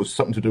was, but it was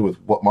something to do with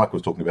what Mike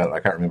was talking about. And I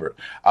can't remember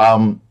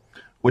it.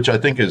 Which I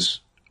think is,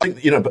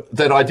 but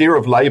that idea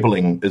of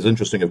labeling is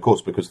interesting, of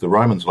course, because the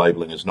Romans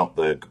labeling is not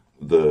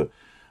the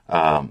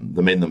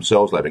men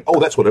themselves labeling.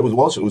 Oh, that's what it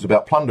was. It was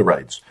about plunder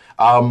raids.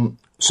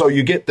 So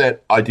you get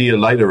that idea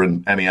later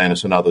in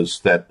Ammianus and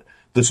others that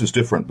this is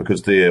different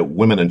because their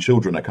women and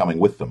children are coming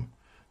with them.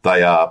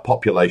 They are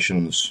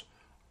populations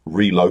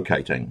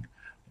relocating,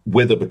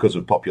 whether because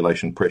of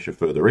population pressure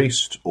further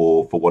east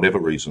or for whatever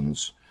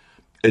reasons.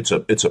 It's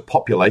a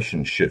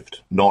population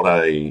shift, not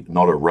a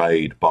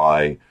raid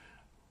by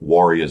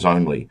warriors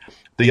only.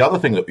 The other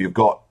thing that you've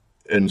got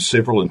in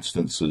several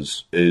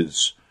instances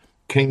is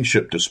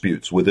kingship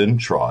disputes within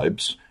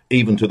tribes,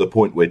 even to the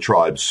point where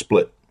tribes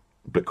split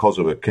because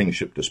of a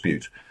kingship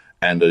dispute,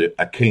 and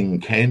a king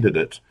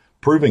candidate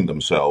proving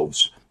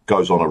themselves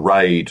goes on a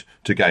raid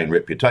to gain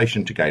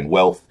reputation, to gain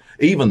wealth,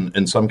 even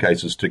in some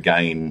cases to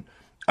gain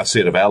a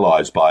set of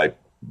allies by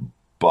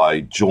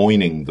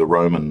joining the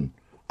Roman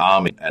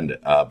army and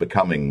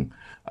becoming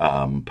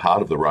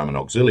part of the Roman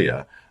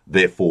auxilia.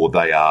 Therefore,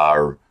 they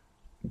are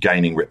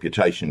gaining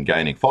reputation,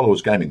 gaining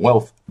followers, gaining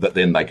wealth that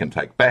then they can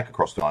take back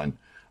across the Rhine,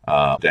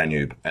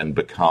 Danube, and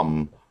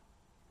become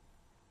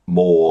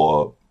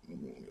more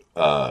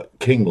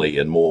kingly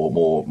and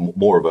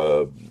more of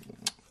a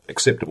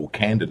acceptable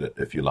candidate,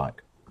 if you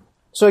like.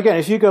 So again,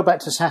 if you go back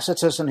to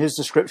Tacitus and his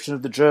description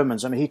of the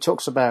Germans, I mean, he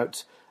talks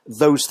about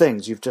those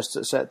things. You've just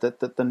said that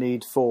the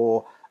need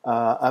for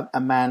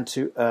a man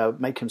to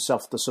make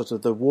himself the sort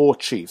of the war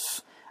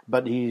chief,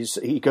 but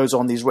he goes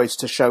on these raids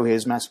to show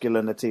his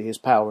masculinity, his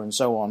power, and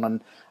so on.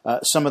 And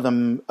some of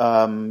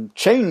them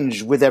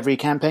change with every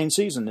campaign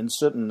season in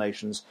certain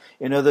nations.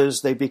 In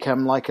others, they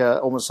become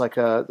almost like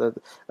a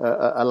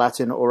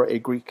Latin or a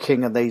Greek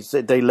king, and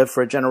they live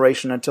for a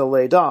generation until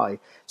they die.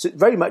 So it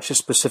very much is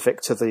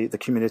specific to the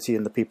community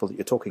and the people that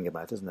you're talking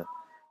about, isn't it?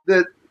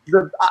 The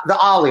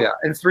Alia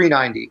in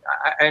 390.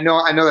 I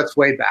know that's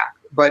way back,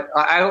 but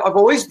I've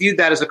always viewed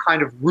that as a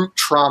kind of root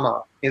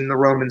trauma in the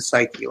Roman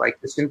psyche,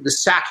 like the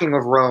sacking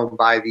of Rome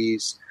by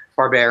these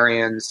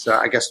barbarians.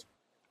 I guess.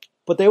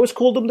 But they always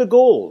called them the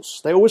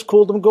Gauls.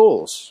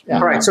 Yeah.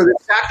 Right. So the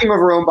sacking of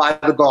Rome by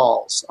the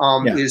Gauls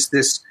is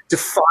this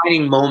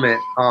defining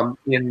moment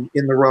in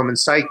the Roman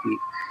psyche.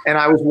 And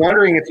I was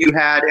wondering if you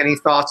had any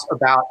thoughts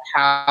about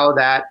how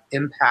that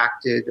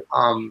impacted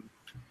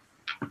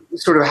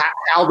sort of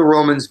how the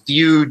Romans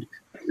viewed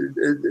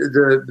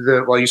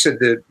well, you said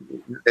they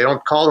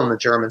don't call them the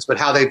Germans, but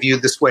how they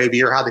viewed the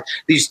Suebi, or how the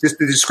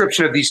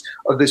description of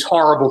this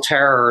horrible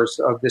terrors,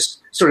 of this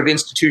sort of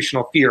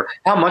institutional fear.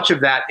 How much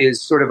of that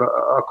is sort of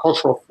a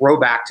cultural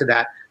throwback to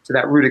that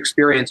root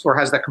experience, or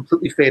has that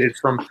completely faded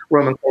from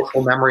Roman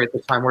cultural memory at the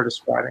time we're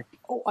describing?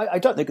 Oh, I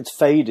don't think it's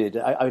faded.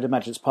 I would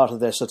imagine it's part of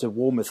their sort of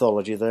war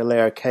mythology. They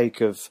lay a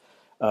cake of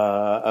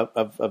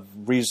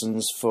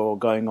reasons for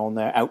going on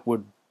their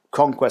outward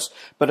conquest.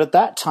 But at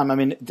that time, I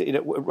mean,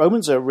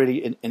 Romans are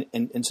really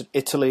in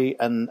Italy,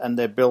 and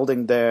they're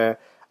building their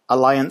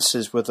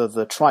alliances with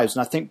other tribes.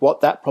 And I think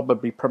what that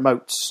probably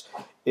promotes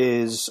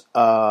is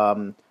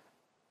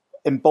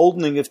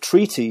emboldening of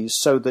treaties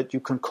so that you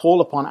can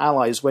call upon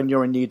allies when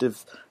you're in need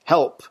of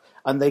help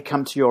and they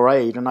come to your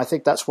aid. And I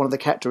think that's one of the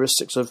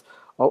characteristics of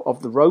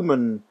the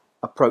Roman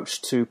approach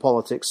to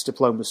politics,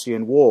 diplomacy,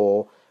 and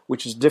war,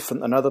 which is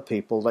different than other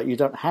people, that you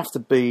don't have to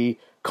be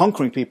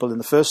conquering people in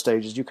the first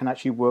stages. You can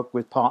actually work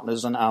with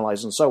partners and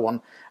allies and so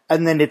on.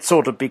 And then it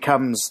sort of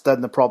becomes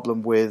then the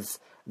problem with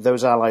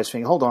those allies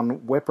thinking, hold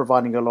on, we're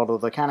providing a lot of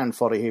the cannon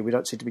fodder here. We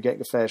don't seem to be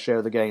getting a fair share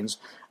of the gains.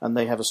 And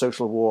they have a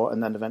social war.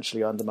 And then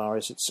eventually under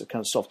Marius, it's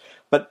kind of soft.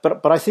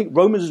 But I think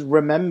Romans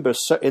remember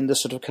in the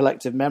sort of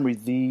collective memory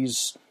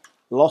these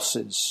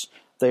losses.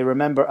 They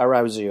remember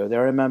Arausio. They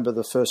remember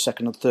the First,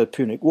 Second, and Third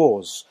Punic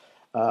Wars.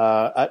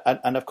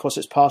 And of course,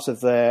 it's part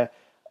of their,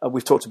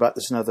 we've talked about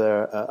this in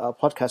other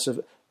podcasts,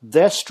 of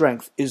their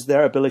strength is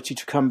their ability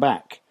to come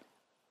back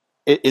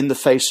in the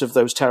face of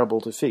those terrible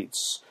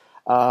defeats.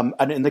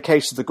 And in the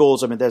case of the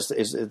Gauls, I mean, there's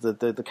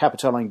the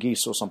Capitoline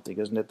Geese or something,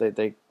 isn't it?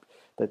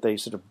 They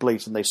sort of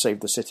bleat and they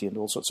saved the city and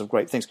all sorts of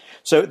great things.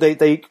 So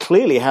they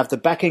clearly have the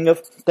backing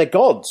of their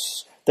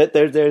gods. That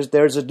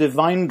there's a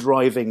divine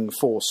driving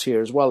force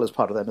here as well as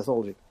part of their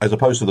mythology. As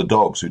opposed to the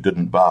dogs who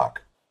didn't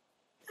bark.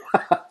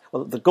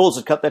 Well, the Gauls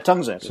had cut their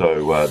tongues out.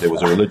 So there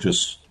was a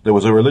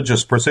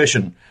religious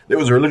procession. There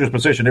was a religious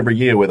procession every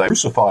year where they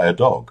crucify a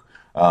dog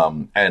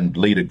and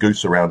lead a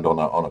goose around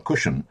on a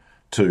cushion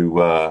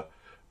to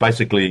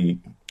basically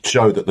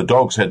show that the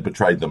dogs had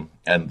betrayed them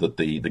and that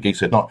the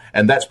geese had not.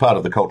 And that's part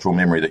of the cultural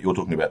memory that you're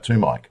talking about too,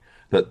 Mike.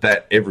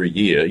 That every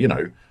year,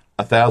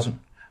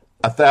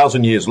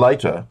 1,000 years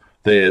later,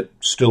 they're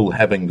still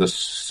having this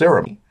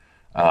ceremony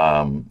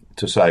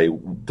to say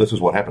this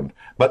is what happened.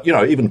 But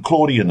even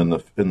Claudian in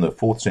the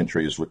 4th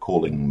century is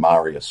recalling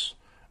Marius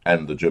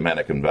and the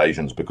Germanic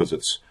invasions because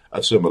it's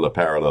a similar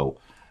parallel.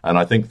 And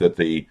I think that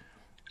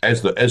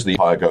as the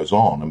empire goes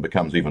on and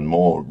becomes even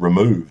more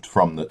removed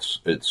from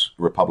its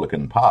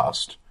republican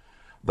past,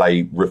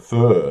 they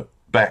refer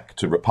back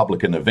to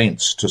republican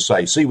events to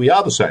say, see, we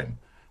are the same.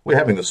 We're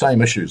having the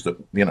same issues that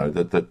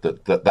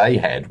that they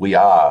had. We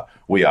are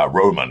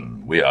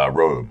Roman. We are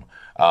Rome.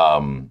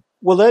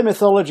 Well, their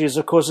mythologies,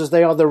 of course, is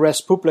they are the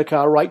res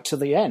publica right to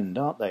the end,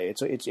 aren't they?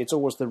 It's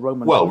always the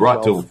Roman. Well,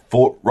 right till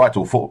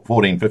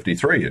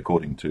 1453,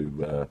 according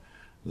to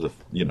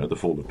the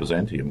fall of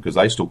Byzantium, because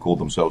they still call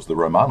themselves the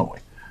Romanoi,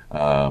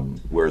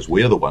 whereas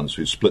we're the ones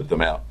who split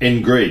them out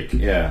in Greek.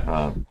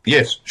 Yeah.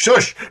 Yes.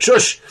 Shush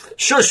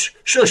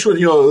with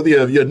your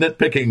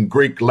nitpicking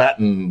Greek,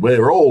 Latin.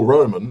 We're all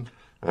Roman,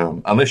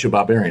 unless you're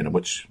barbarian,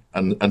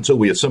 until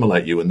we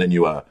assimilate you, and then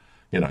you are.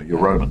 You're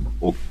Roman.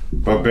 Or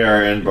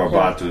barbarian,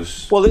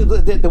 barbatus. Well,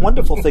 the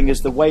wonderful thing is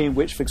the way in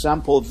which, for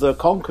example, the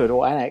conquered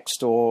or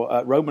annexed or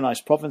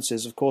Romanized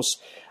provinces, of course,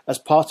 as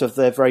part of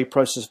their very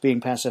process of being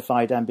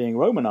pacified and being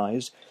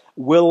Romanized,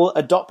 will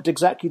adopt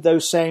exactly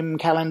those same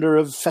calendar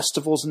of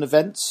festivals and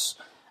events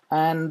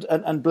and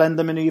blend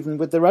them in even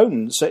with their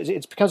own. So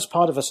it becomes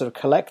part of a sort of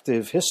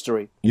collective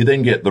history. You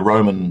then get the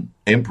Roman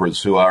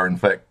emperors who are, in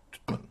fact,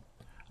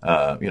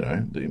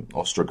 the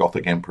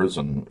Ostrogothic emperors,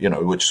 and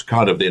which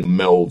kind of then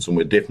melds, and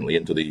we're definitely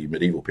into the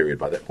medieval period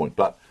by that point.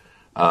 But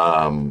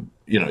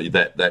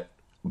that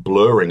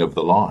blurring of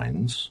the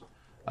lines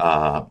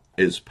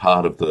is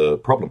part of the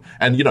problem.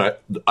 And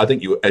I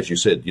think as you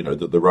said,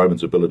 the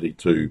Romans' ability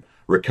to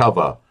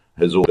recover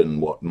has all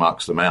been what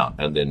marks them out,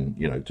 and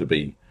then to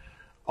be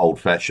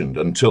old-fashioned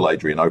until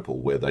Adrianople,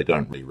 where they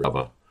don't really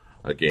recover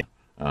again,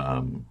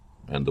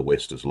 and the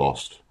West is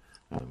lost.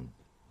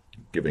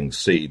 Giving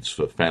seeds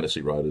for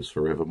fantasy writers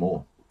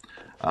forevermore.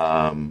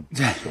 So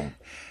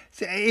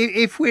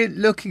if we're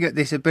looking at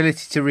this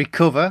ability to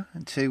recover,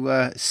 to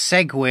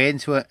segue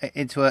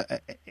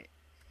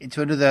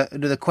into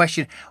another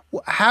question,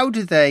 how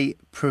do they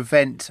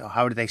prevent or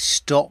how do they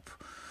stop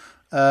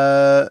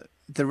the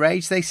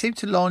raids? They seem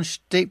to launch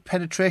deep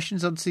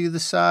penetrations onto the other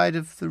side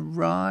of the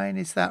Rhine.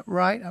 Is that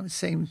right? I'm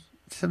seeing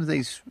some of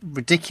these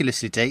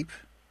ridiculously deep.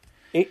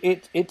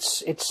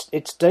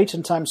 It's date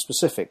and time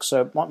specific.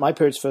 So my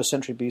period's 1st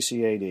century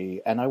BC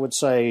AD, and I would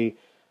say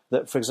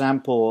that, for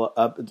example,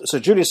 so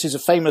Julius Caesar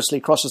famously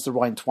crosses the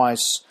Rhine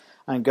twice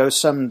and goes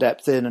some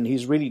depth in, and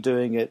he's really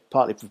doing it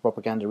partly for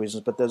propaganda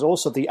reasons, but there's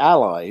also the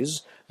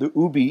allies, the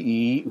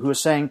Ubii, who are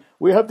saying,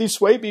 we have these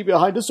Suebi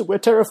behind us and we're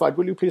terrified,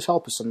 will you please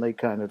help us? And they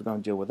kind of go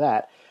and deal with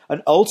that.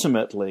 And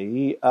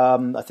ultimately, I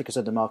think I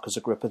said to Marcus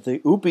Agrippa, the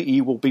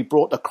Ubii will be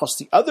brought across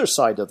the other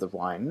side of the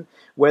Rhine,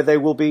 where they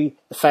will be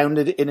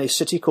founded in a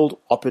city called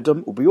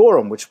Oppidum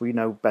Ubiorum, which we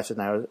know better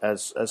now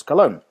as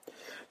Cologne.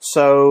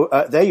 So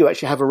there you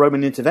actually have a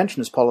Roman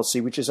interventionist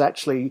policy, which is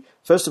actually,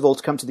 first of all,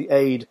 to come to the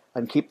aid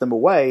and keep them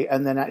away,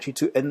 and then actually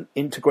to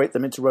integrate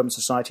them into Roman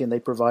society, and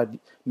they provide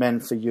men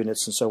for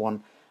units and so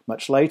on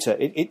much later.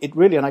 It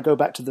really, and I go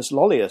back to this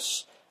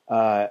Lollius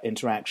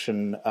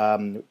interaction,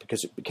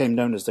 because it became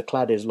known as the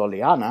Clades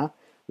Lolliana,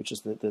 which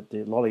is the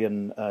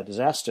Lollian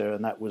disaster,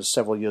 and that was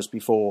several years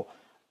before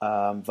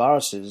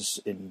Varus's,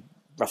 in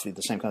roughly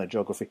the same kind of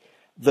geography,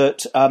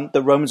 that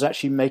the Romans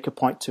actually make a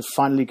point to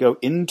finally go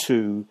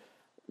into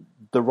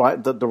the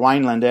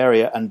Rhineland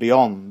area and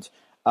beyond.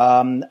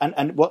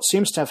 And what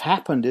seems to have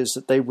happened is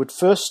that they would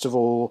first of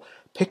all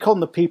pick on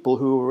the people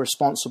who were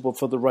responsible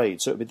for the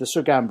raid. So it would be the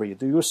Sugambri,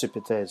 the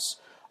Usipetes,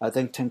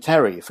 then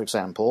Tencteri, for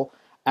example.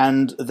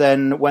 And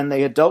then when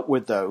they had dealt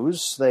with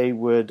those, they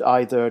would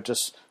either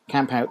just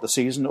camp out the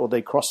season or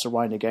they cross the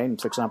Rhine again,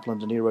 for example,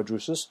 under Nero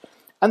Drusus.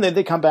 And then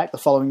they come back the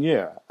following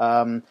year.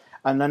 And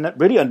then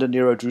really under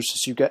Nero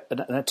Drusus, you get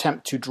an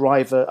attempt to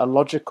drive a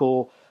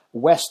logical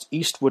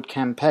west-eastward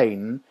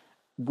campaign,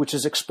 which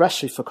is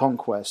expressly for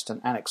conquest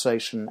and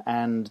annexation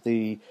and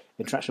the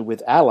interaction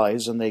with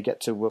allies, and they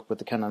get to work with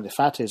the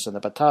Canonifates and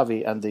the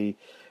Batavi and the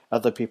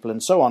other people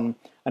and so on.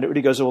 And it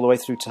really goes all the way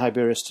through to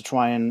Tiberius to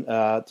try and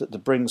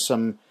to bring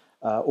some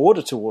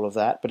order to all of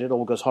that, but it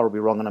all goes horribly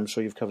wrong, and I'm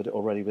sure you've covered it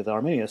already with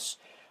Arminius.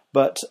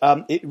 But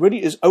it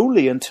really is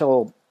only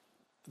until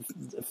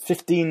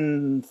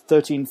 15,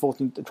 13,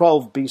 14,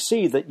 12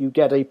 BC that you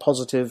get a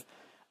positive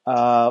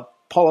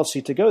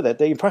policy to go there.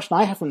 The impression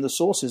I have from the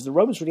sources, the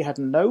Romans really had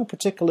no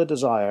particular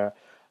desire,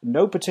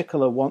 no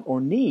particular want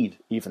or need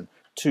even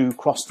to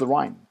cross the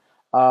Rhine.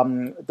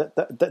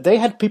 They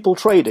had people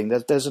trading.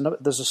 There's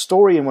a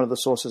story in one of the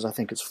sources, I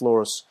think it's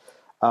Florus,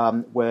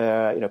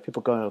 where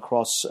people going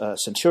across,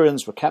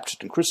 centurions were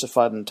captured and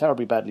crucified and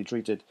terribly badly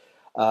treated.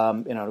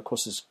 Of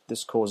course,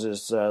 this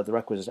causes the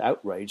requisite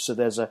outrage. So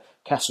there's a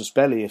casus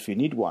belli if you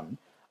need one.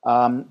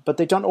 But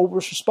they don't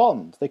always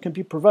respond. They can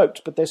be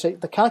provoked, but they say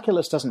the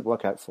calculus doesn't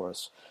work out for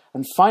us.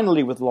 And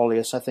finally, with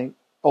Lollius, I think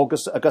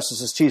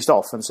Augustus is cheesed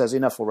off and says,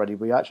 enough already.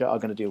 We actually are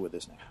going to deal with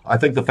this now. I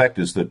think the fact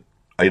is that,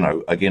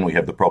 again, we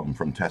have the problem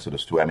from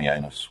Tacitus to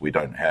Ammianus. We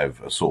don't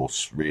have a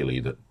source really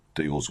that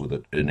deals with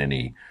it in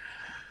any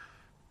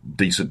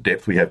decent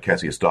depth. We have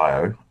Cassius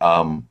Dio.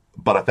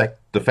 But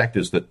the fact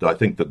is that I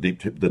think that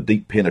the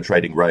deep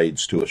penetrating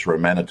raids to us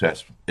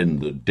Romanitas in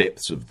the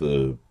depths of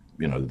the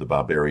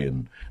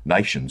barbarian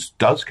nations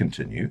does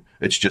continue.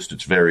 It's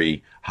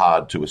very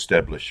hard to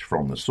establish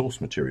from the source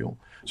material.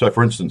 So,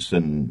 for instance,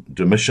 in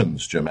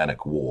Domitian's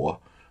Germanic War,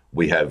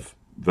 we have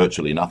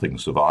virtually nothing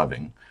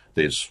surviving.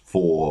 There's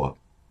 4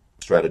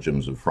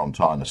 stratagems of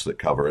Frontinus that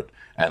cover it,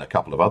 and a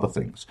couple of other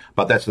things.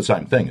 But that's the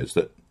same thing, is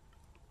that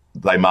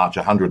they march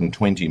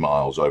 120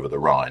 miles over the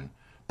Rhine,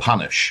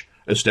 punish,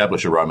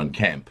 establish a Roman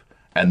camp,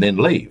 and then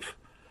leave.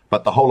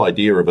 But the whole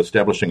idea of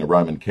establishing a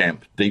Roman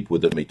camp deep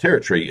within enemy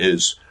territory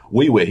is,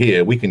 we were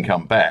here, we can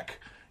come back.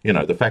 You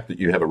know, the fact that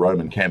you have a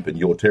Roman camp in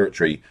your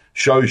territory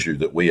shows you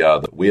that we are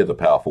the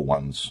powerful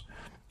ones.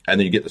 And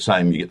then you get the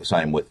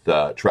same with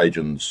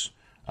Trajan's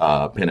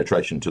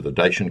penetration to the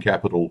Dacian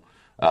capital.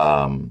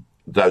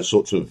 Those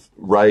sorts of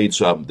raids.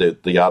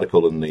 The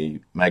article in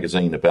the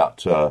magazine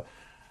about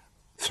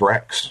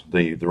Thrax,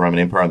 the Roman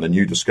Empire, and the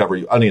new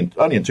discovery only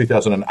in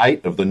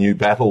 2008 of the new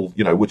battle,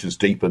 which is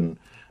deep in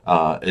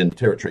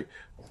territory.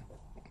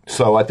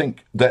 So I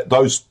think that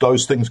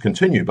those things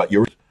continue, but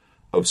you're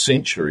of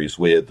centuries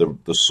where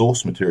the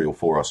source material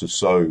for us is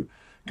so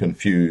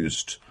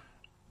confused,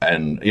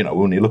 and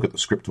when you look at the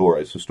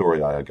Scriptores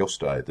Historiae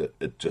Augustae, that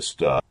it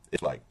just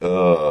it's like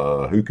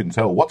who can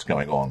tell what's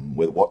going on,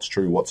 with what's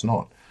true, what's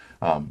not.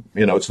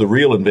 It's the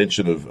real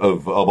invention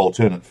of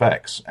alternate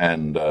facts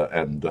and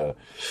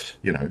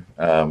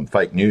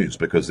fake news,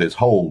 because there's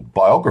whole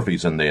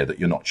biographies in there that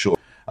you're not sure.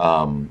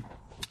 And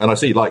I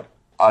see,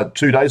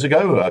 2 days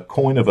ago, a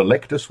coin of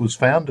Electus was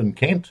found in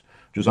Kent,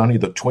 which is only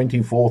the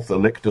 24th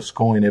Electus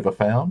coin ever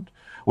found,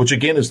 which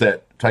again is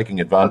that taking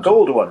advantage. A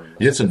gold one.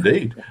 Yes,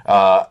 indeed.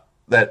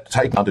 That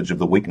take advantage of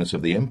the weakness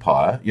of the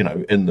empire.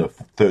 In the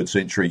 3rd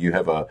century, you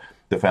have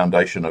the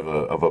foundation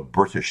of a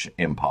British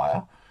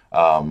empire.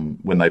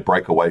 When they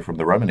break away from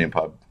the Roman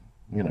Empire,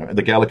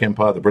 the Gallic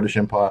Empire, the British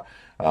Empire,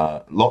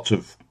 lots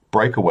of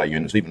breakaway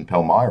units, even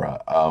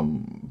Palmyra,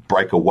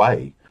 break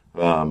away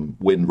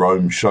when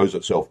Rome shows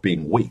itself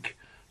being weak.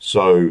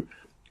 So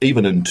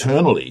even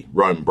internally,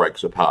 Rome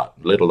breaks apart,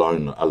 let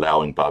alone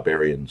allowing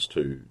barbarians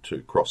to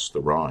cross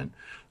the Rhine.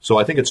 So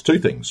I think it's 2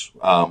 things.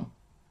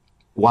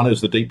 One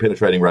is the deep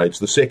penetrating raids.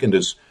 The second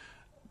is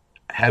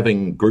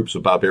having groups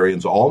of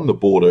barbarians on the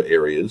border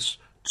areas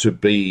to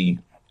be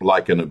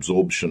like an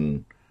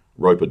absorption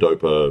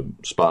rope-a-dope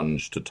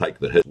sponge to take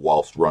the hit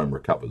whilst Rome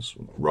recovers,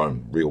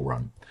 real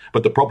Rome.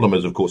 But the problem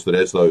is, of course, that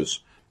as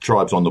those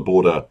tribes on the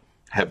border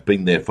have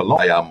been there for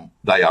long,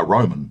 they are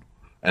Roman,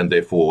 and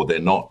therefore they're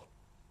not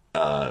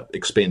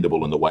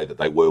expendable in the way that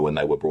they were when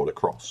they were brought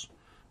across.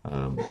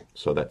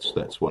 So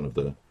that's one of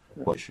the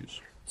issues.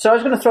 So I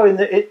was going to throw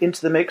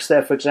into the mix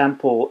there, for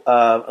example,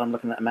 I'm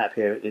looking at a map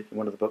here in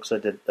one of the books I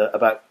did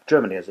about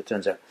Germany, as it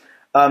turns out.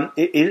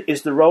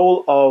 Is the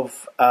role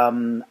of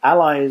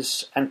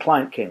allies and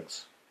client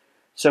kings.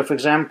 So, for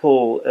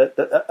example,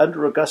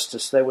 under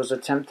Augustus, there was a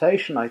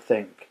temptation, I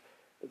think,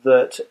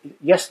 that,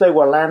 yes, there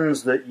were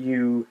lands that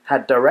you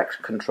had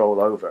direct control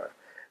over,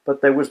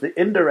 but there was the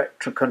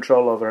indirect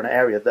control over an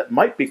area that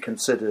might be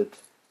considered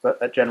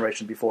a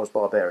generation before as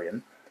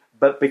barbarian,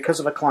 but because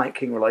of a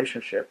client-king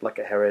relationship, like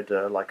a Herod,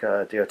 like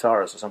a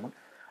Deiotarus or someone,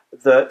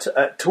 that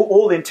to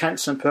all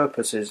intents and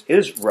purposes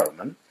is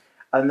Roman.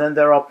 And then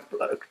there are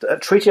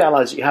treaty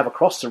allies that you have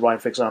across the Rhine,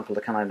 for example,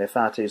 the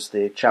Cannae-Nefatis,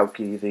 the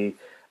Chauci, the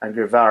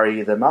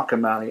Angrivari, the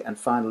Marcomanni, and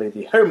finally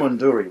the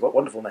Hermunduri. What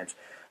wonderful names.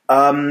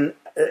 And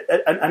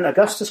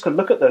Augustus can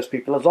look at those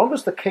people, as long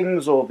as the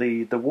kings or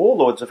the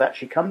warlords have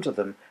actually come to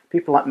them,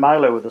 people like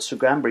Milo or the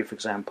Sugambri, for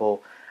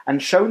example,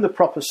 and shown the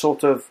proper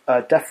sort of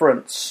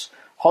deference,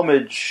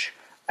 homage,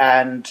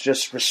 and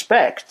just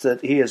respect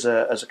that he as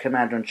a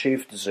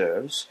commander-in-chief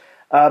deserves.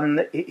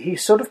 He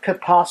sort of can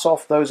pass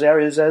off those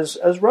areas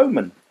as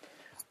Roman.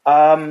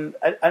 And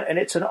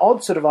it's an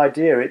odd sort of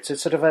idea. It's a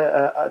sort of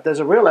there's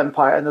a real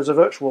empire and there's a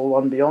virtual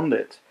one beyond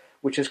it,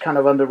 which is kind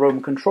of under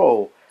Roman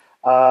control.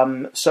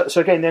 So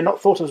again, they're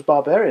not thought of as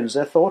barbarians.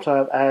 They're thought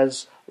of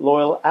as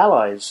loyal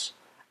allies.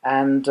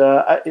 And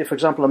for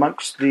example,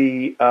 amongst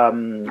the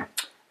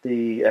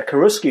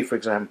Cherusci, for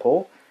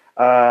example,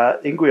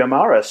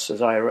 Inguiomarus,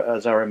 as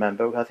I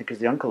remember, I think is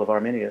the uncle of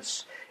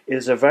Arminius,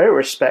 is a very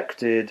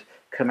respected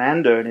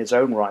commander in his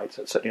own right,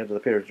 certainly under the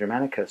period of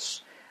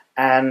Germanicus,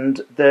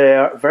 and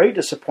they're very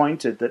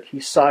disappointed that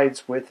he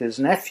sides with his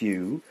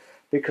nephew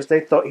because they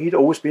thought he'd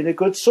always been a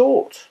good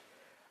sort.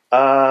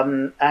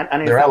 And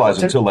they're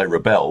allies until they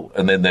rebel,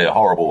 and then they're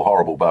horrible,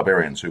 horrible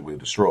barbarians who will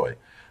destroy.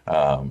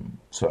 But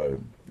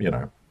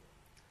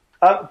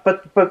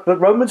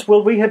Romans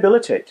will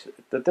rehabilitate.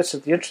 This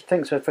is the interesting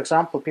thing. So, for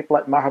example, people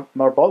like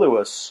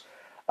Marboluus,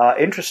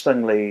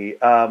 interestingly,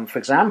 for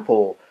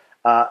example,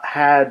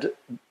 had,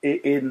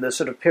 in the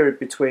sort of period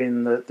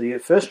between the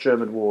first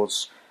German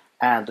wars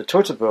and the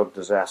Teutoburg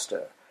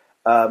disaster,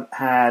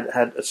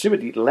 had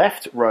assumedly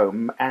left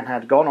Rome and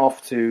had gone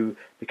off to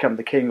become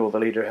the king or the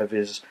leader of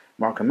his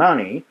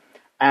Marcomanni,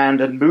 and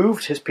had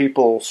moved his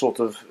people sort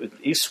of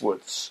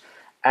eastwards.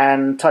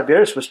 And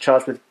Tiberius was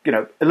charged with,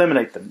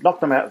 eliminate them, knock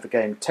them out of the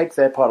game, take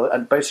their part of it,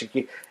 and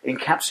basically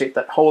encapsulate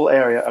that whole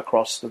area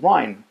across the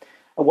Rhine.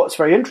 And what's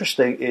very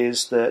interesting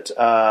is that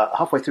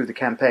halfway through the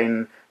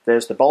campaign,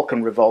 there's the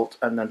Balkan revolt,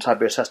 and then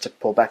Tiberius has to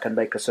pull back and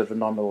make a sort of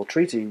nominal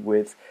treaty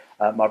with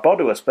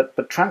Marbodus.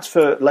 But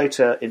transfer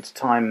later into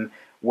time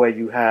where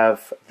you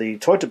have the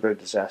Teutoburg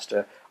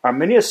disaster,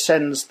 Arminius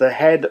sends the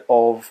head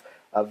of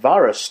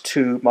Varus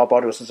to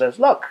Marbodus and says,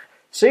 look,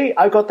 see,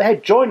 I've got the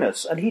head, join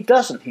us. And he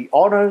doesn't. He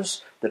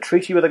honors the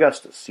treaty with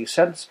Augustus. He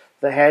sends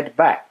the head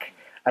back.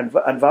 And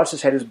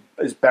Varus's head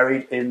is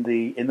buried in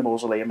the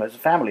mausoleum of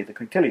his family, the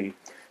Quinctilii.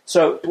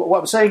 So what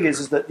I'm saying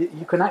is that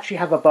you can actually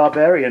have a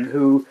barbarian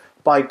who,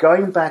 by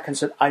going back and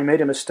said, I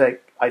made a mistake,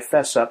 I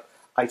fess up,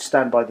 I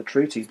stand by the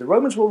treaty, the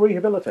Romans will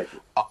rehabilitate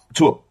it.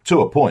 To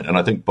a point, and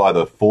I think by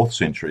the 4th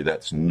century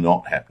that's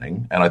not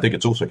happening. And I think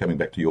it's also coming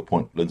back to your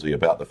point, Lindsay,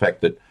 about the fact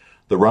that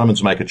the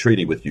Romans make a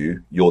treaty with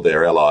you, you're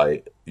their ally,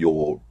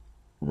 you're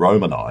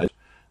Romanized.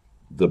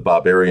 The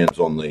barbarians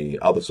on the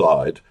other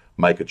side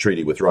make a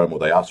treaty with Rome, or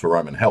they ask for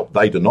Roman help.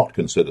 They do not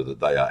consider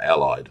that they are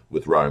allied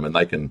with Rome, and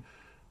they can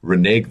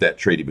renege that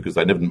treaty because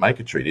they didn't make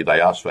a treaty.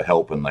 They asked for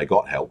help and they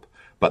got help.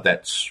 But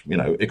that's,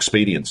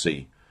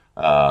 expediency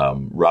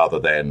rather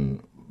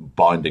than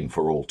binding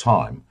for all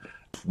time.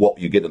 What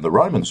you get in the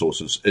Roman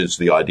sources is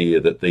the idea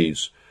that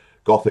these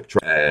Gothic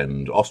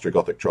and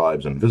Ostrogothic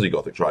tribes and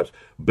Visigothic tribes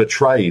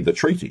betray the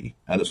treaty.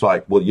 And it's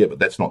like, well, yeah, but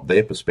that's not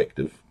their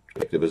perspective.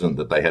 Perspective isn't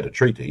that they had a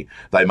treaty.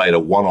 They made a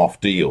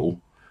one-off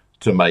deal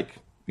to make,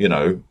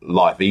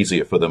 life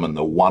easier for them in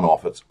the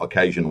one-off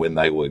occasion when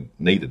they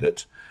needed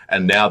it.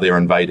 And now they're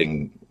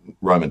invading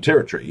Roman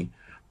territory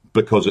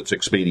because it's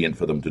expedient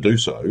for them to do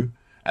so.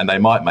 And they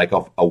might make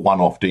a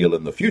one-off deal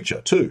in the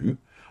future too.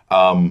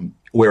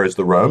 Whereas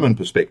the Roman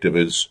perspective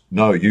is,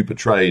 no, you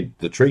betrayed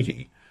the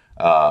treaty.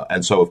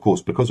 And so, of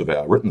course, because of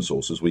our written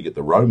sources, we get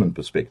the Roman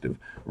perspective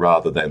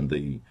rather than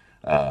the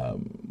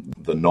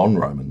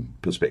non-Roman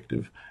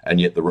perspective. And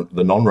yet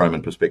the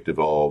non-Roman perspective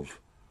of,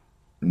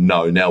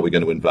 no, now we're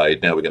going to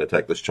invade, now we're going to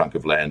take this chunk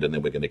of land, and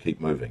then we're going to keep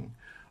moving,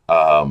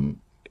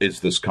 is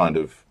this kind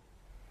of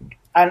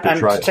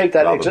betrayal to take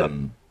that rather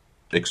than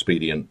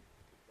expedient.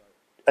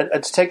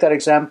 And to take that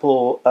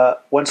example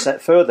one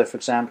step further, for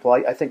example,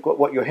 I think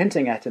what you're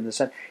hinting at in the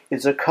sense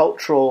is a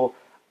cultural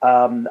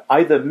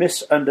either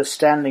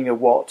misunderstanding of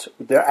what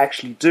they're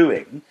actually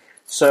doing.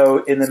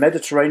 So in the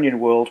Mediterranean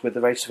world, with the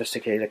very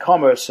sophisticated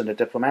commerce and a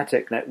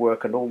diplomatic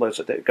network and all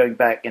those going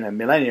back in a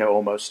millennia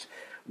almost,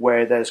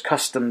 where there's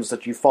customs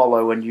that you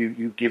follow and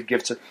you give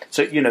gifts.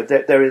 So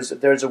there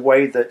is a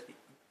way that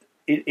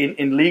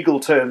in legal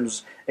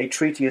terms a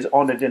treaty is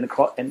honoured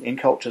in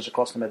cultures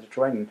across the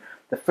Mediterranean.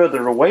 The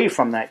further away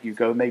from that you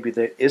go, maybe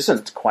there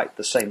isn't quite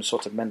the same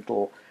sort of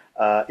mental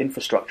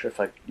infrastructure.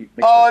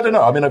 I don't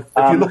know. I mean, if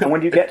you look at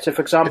when you get to,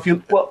 for example, I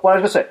was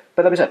going to say,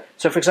 but let me say.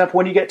 So, for example,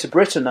 when you get to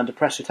Britain under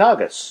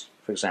Prasutagus,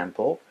 for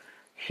example,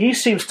 he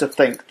seems to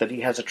think that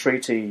he has a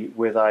treaty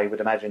with, I would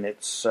imagine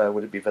it's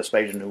would it be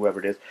Vespasian, whoever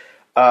it is,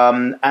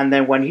 and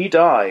then when he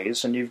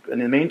dies, and in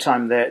the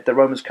meantime, the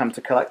Romans come to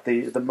collect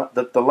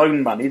the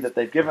loan money that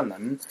they've given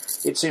them.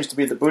 It seems to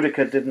be that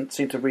Boudica didn't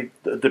seem to read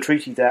the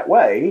treaty that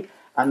way,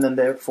 and then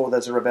therefore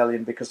there's a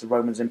rebellion because the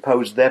Romans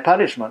imposed their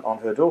punishment on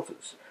her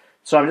daughters.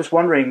 So I'm just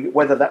wondering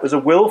whether that was a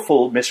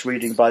willful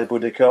misreading by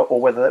Boudica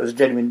or whether that was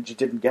genuine, she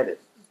didn't get it,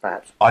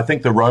 perhaps. I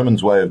think the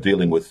Romans' way of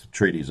dealing with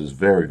treaties is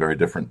very, very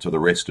different to the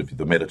rest of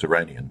the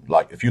Mediterranean.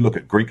 Like, if you look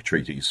at Greek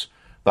treaties,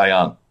 they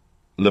aren't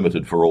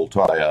limited for all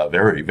time. They are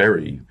very,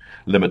 very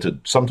limited.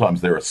 Sometimes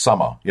they're a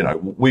summer.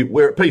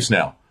 We're at peace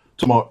now.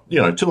 Tomorrow,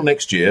 till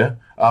next year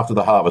after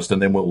the harvest,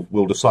 and then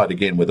we'll decide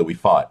again whether we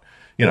fight.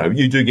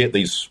 You do get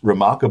these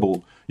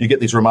remarkable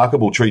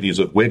treaties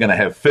of we're going to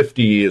have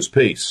 50 years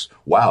peace.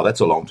 Wow, that's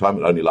a long time.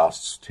 It only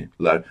lasts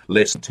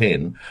less than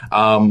 10.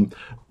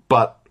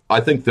 But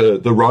I think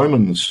the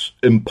Romans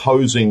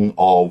imposing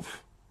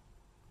of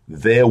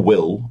their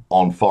will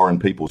on foreign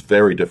people is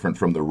very different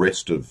from the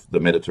rest of the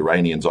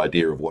Mediterranean's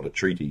idea of what a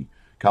treaty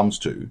comes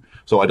to.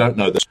 So I don't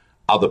know that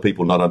other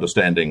people not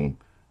understanding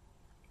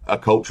a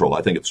cultural.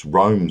 I think it's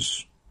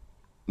Rome's.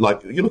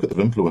 Like, you look at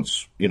the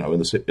influence, in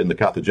the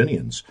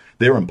Carthaginians,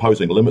 they're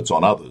imposing limits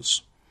on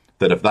others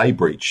that if they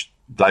breach,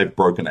 they've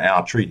broken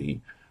our treaty.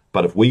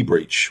 But if we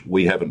breach,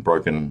 we haven't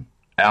broken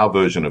our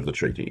version of the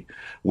treaty.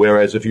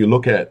 Whereas if you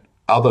look at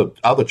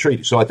other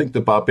treaties, so I think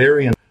the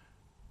barbarian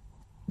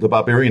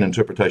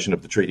interpretation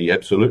of the treaty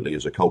absolutely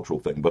is a cultural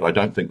thing, but I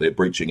don't think they're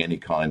breaching any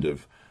kind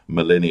of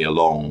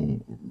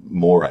millennia-long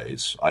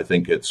mores. I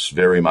think it's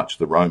very much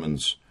the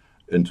Romans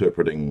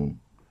interpreting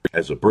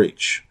as a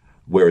breach.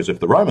 Whereas if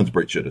the Romans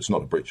breach it, it's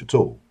not a breach at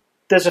all.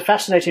 There's a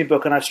fascinating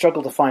book, and I've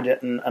struggled to find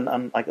it, and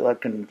I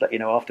can let you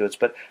know afterwards.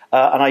 But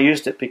and I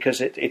used it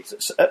because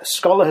it's a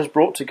scholar has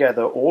brought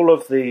together all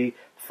of the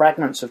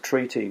fragments of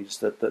treaties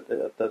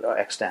that are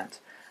extant,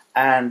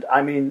 And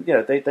I mean,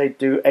 they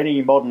do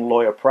any modern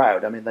lawyer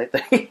proud. I mean, they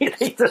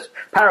just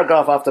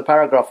paragraph after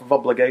paragraph of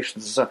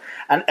obligations and so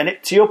on. And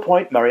to your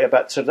point, Murray,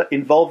 about sort of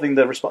involving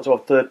the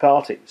responsibility of third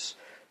parties.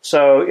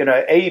 So,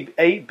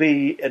 A,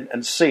 B,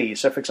 and C.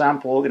 So, for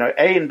example,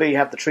 A and B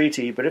have the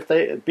treaty, but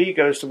if B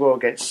goes to war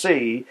against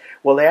C,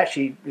 well, they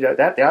actually, they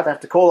either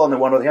have to call on the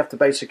one or they have to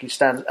basically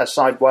stand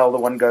aside while the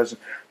one goes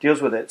and deals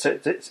with it.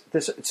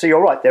 So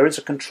you're right, there is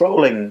a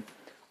controlling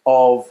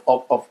of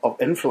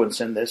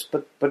influence in this,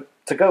 but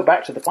to go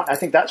back to the point, I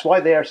think that's why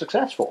they are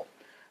successful,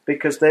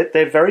 because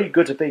they're very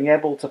good at being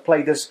able to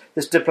play this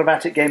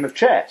diplomatic game of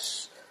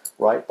chess,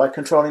 right, by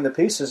controlling the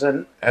pieces.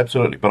 And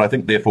absolutely, but I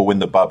think therefore when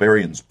the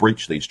barbarians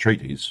breach these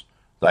treaties,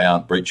 they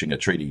aren't breaching a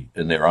treaty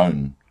in their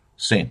own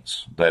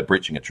sense. They're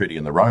breaching a treaty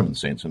in the Roman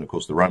sense, and of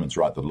course the Romans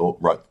write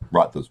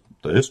the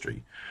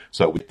history.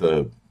 So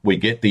we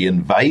get the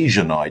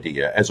invasion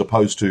idea as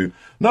opposed to,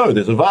 no,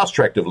 there's a vast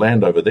tract of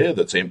land over there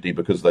that's empty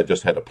because they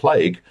just had a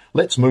plague.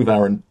 Let's move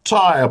our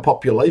entire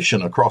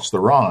population across the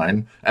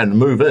Rhine and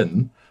move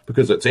in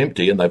because it's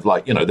empty and they've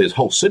there's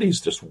whole cities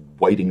just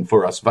waiting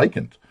for us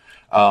vacant.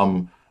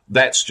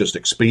 That's just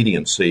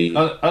expediency.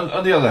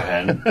 On the other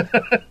hand,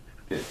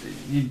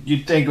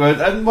 you'd think,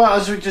 and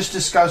as we just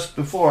discussed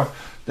before,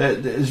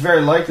 that it's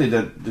very likely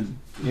that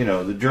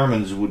the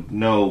Germans would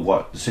know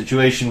what the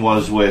situation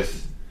was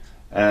with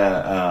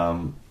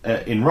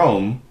in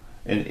Rome,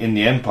 in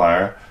the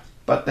empire,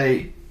 but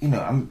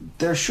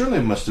there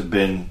surely must have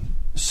been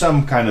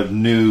some kind of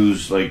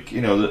news, like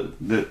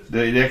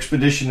the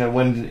expedition that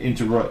went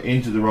into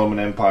the Roman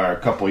Empire a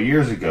couple of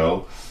years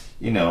ago.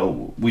 They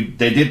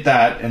did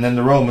that, and then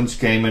the Romans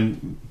came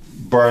and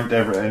burnt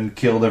and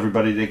killed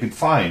everybody they could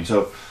find.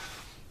 So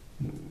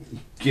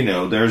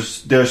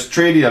there's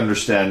treaty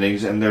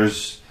understandings and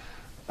there's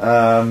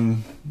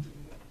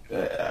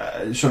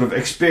sort of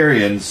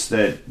experience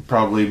that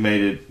probably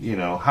made it,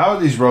 how are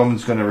these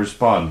Romans going to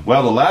respond?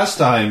 Well, the last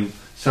time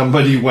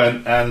somebody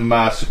went en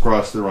masse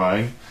across the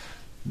Rhine,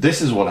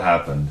 this is what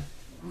happened.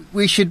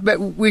 We should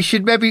maybe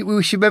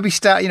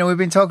start. We've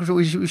been talking.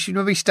 We should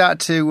maybe start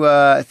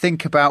to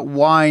think about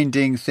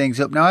winding things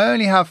up. Now, I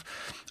only have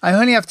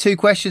two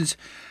questions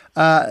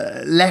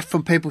left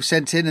from people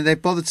sent in, and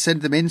they've bothered to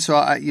send them in. So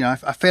I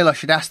feel I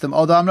should ask them.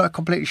 Although I'm not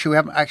completely sure we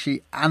haven't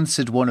actually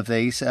answered one of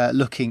these.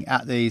 Looking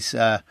at these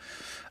raids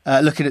of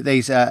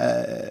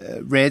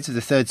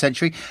the 3rd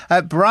century,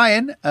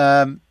 Brian.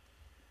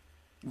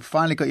 We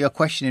finally got your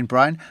question in,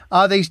 Brian.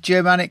 Are these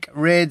Germanic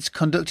raids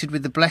conducted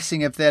with the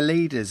blessing of their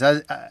leaders?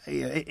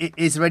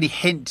 Is there any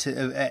hint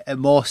of a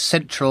more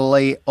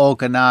centrally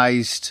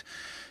organised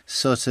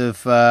sort of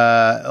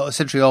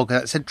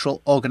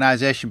central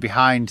organisation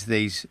behind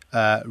these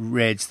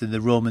raids than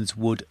the Romans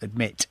would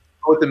admit?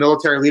 What the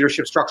military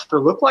leadership structure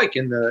looked like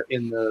in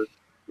the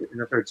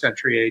 3rd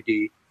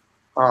century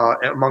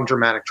AD among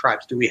Germanic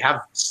tribes? Do we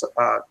have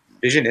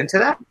vision into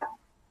that?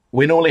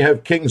 We normally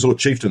have kings or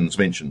chieftains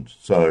mentioned,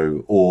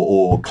 so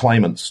or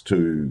claimants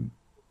to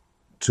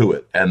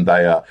it, and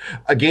they are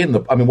again.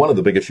 One of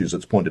the big issues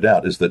that's pointed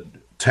out is that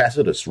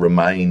Tacitus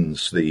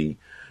remains the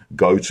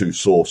go-to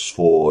source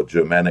for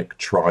Germanic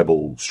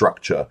tribal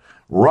structure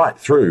right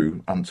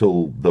through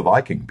until the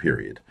Viking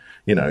period.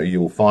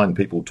 You'll find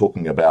people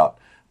talking about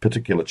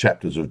particular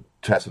chapters of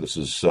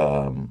Tacitus's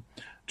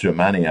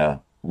Germania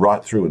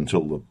right through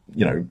until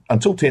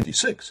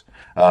 1086,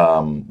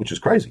 which is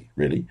crazy,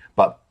 really,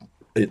 but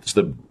it's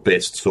the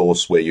best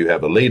source where you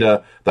have a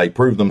leader, they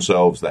prove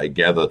themselves, they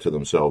gather to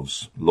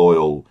themselves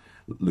loyal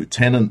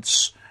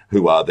lieutenants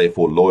who are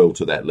therefore loyal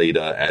to that leader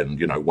and,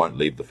 won't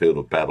leave the field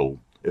of battle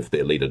if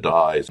their leader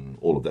dies and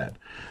all of that.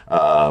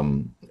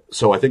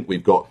 So I think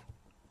we've got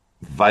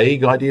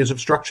vague ideas of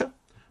structure,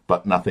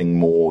 but nothing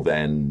more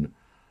than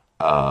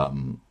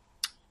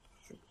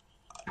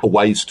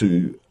ways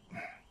to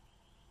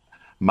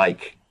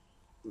make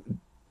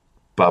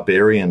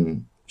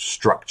barbarian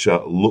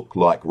structure look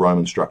like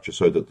Roman structure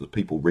so that the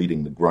people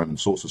reading the Roman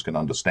sources can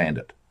understand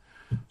it.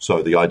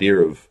 So the idea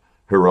of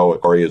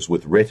heroic warriors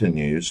with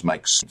retinues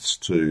makes sense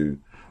to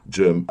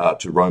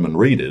Roman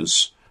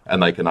readers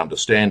and they can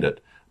understand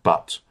it,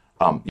 but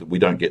we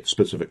don't get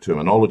specific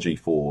terminology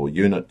for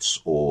units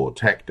or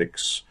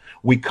tactics.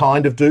 We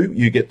kind of do.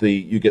 You get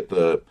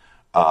the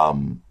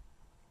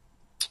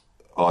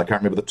I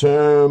can't remember the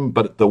term,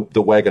 but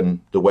the wagon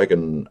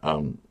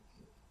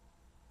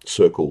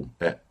circle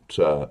at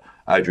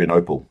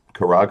Adrianople,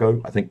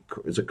 Carrago, I think,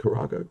 is it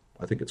Carrago?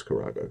 I think it's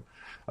Carrago.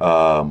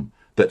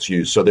 That's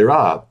used. So there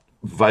are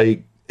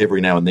vague, every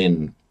now and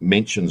then,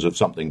 mentions of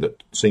something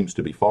that seems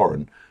to be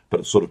foreign, but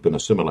it's sort of been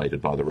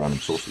assimilated by the Roman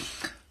sources.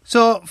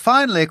 So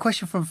finally, a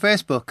question from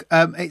Facebook.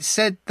 It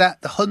said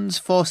that the Huns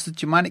forced the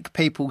Germanic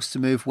peoples to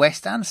move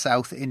west and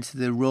south into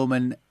the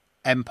Roman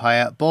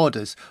Empire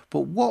borders.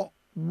 But what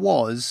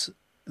was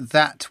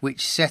that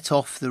which set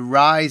off the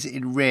rise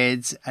in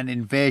raids and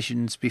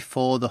invasions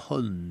before the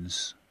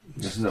Huns?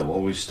 Isn't that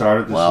what we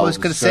started this Well, I was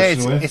going to say,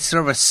 with? it's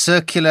sort of a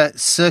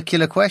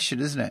circular question,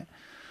 isn't it?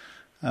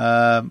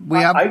 We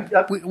haven't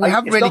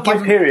really not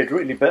given my period,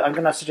 really, but I'm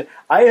going to suggest.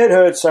 I had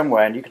heard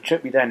somewhere, and you can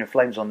shoot me down in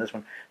flames on this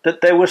one,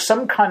 that there was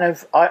some kind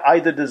of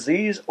either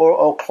disease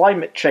or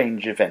climate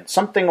change event,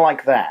 something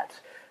like that,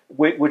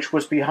 which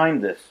was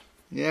behind this.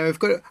 Yeah, we've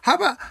got.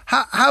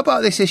 How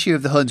about this issue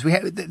of the Huns?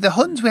 The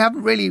Huns we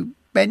haven't really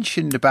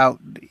mentioned about.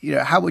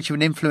 How much of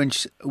an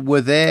influence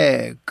were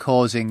they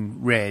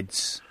causing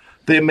raids?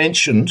 They're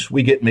mentioned.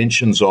 We get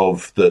mentions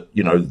of that.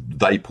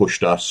 They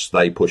pushed us,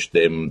 they pushed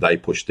them,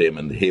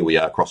 and here we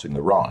are crossing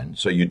the Rhine.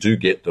 So you do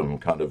get them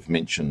kind of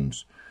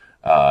mentioned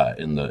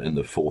in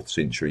the 4th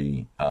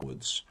century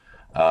onwards,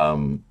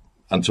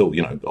 until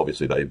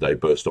obviously they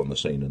burst on the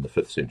scene in the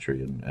 5th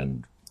century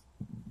and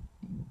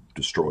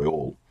destroy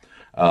all.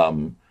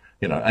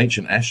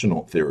 Ancient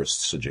astronaut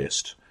theorists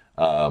suggest,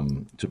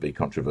 to be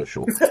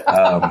controversial.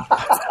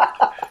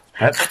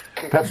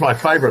 Perhaps my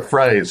favourite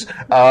phrase,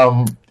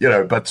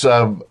 but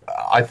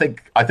I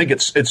think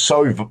it's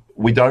so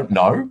we don't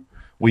know,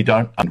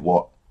 and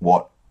what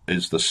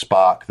is the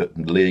spark that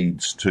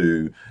leads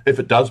to, if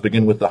it does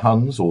begin with the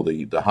Huns or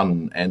the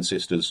Hun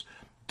ancestors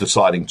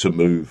deciding to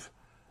move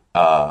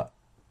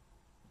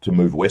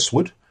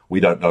westward. We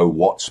don't know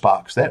what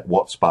sparks that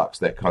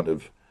kind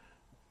of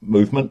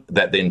movement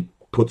that then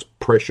puts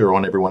pressure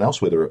on everyone else,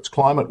 whether it's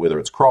climate, whether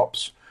it's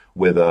crops,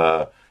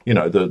 whether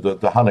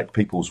the Hunnic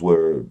peoples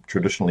were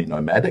traditionally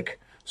nomadic.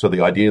 So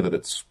the idea that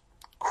it's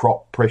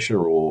crop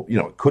pressure or,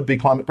 it could be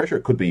climate pressure.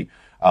 It could be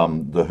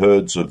the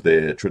herds of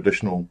their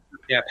traditional...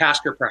 Yeah,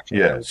 pasture pressure.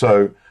 Yeah,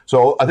 so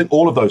I think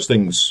all of those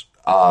things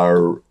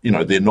are,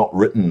 they're not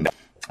written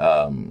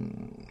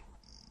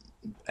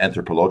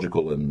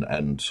anthropological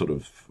and sort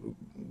of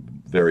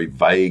very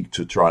vague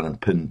to try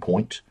and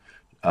pinpoint.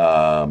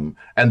 And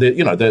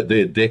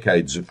they're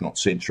decades, if not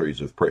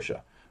centuries, of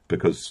pressure,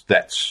 because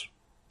that's...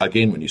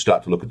 Again, when you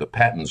start to look at the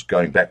patterns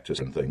going back to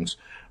some things,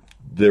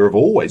 there have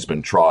always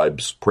been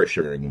tribes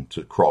pressuring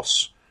to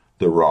cross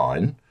the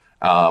Rhine.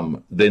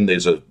 Then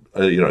there's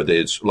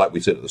there's, like we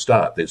said at the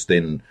start, there's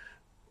then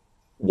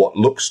what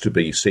looks to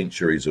be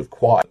centuries of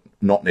quiet,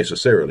 not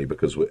necessarily,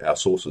 because our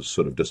sources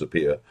sort of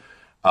disappear.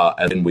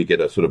 And then we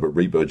get a sort of a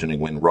reburgeoning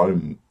when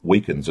Rome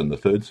weakens in the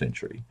 3rd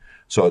century.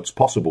 So it's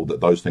possible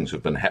that those things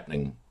have been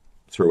happening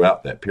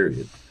throughout that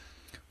period.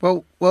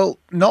 Well,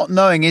 not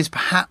knowing is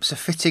perhaps a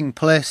fitting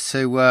place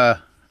to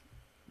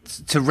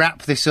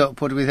wrap this up.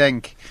 What do we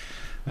think?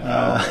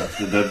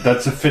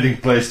 That's a fitting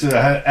place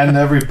to end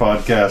every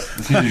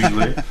podcast.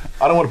 Usually,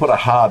 I don't want to put a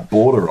hard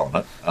border on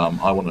it.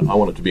 I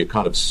want it to be a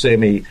kind of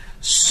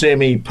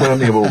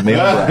semi-permeable membrane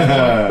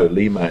like the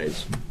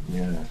limes.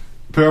 Yeah,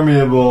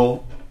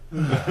 permeable.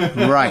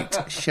 Right.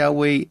 Shall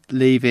we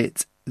leave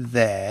it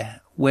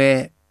there?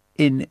 We're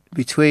in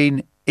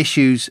between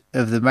issues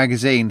of the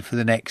magazine for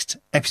the next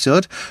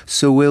episode,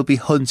 so we'll be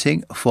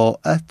hunting for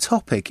a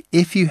topic.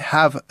 If you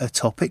have a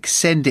topic,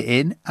 send it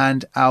in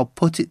and I'll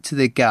put it to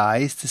the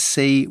guys to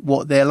see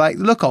what they like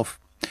the look of.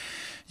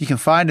 You can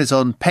find us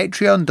on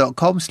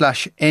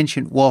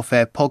patreon.com/Ancient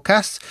Warfare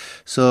Podcast,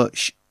 so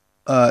shoot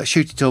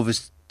it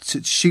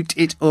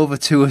over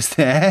to us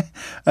there,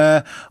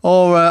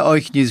 or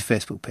you can use the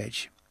Facebook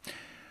page.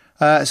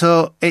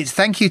 So it's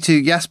thank you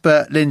to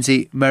Jasper,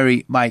 Lindsay,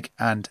 Murray, Mike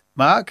and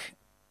Mark.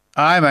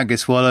 I'm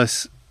Angus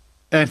Wallace,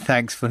 and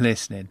thanks for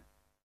listening.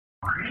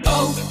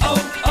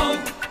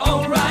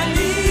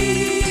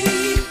 O'Reilly!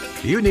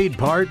 You need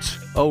parts?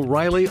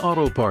 O'Reilly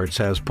Auto Parts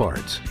has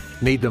parts.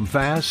 Need them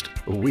fast?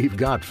 We've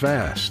got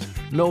fast.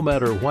 No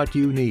matter what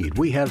you need,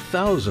 we have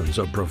thousands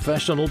of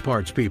professional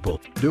parts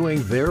people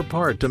doing their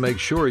part to make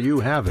sure you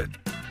have it.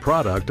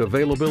 Product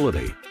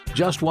availability.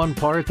 Just one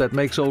part that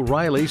makes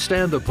O'Reilly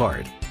stand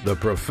apart. The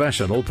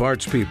professional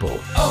parts people.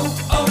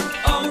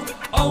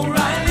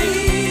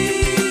 O'Reilly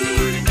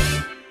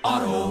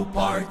Auto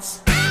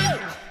Parts.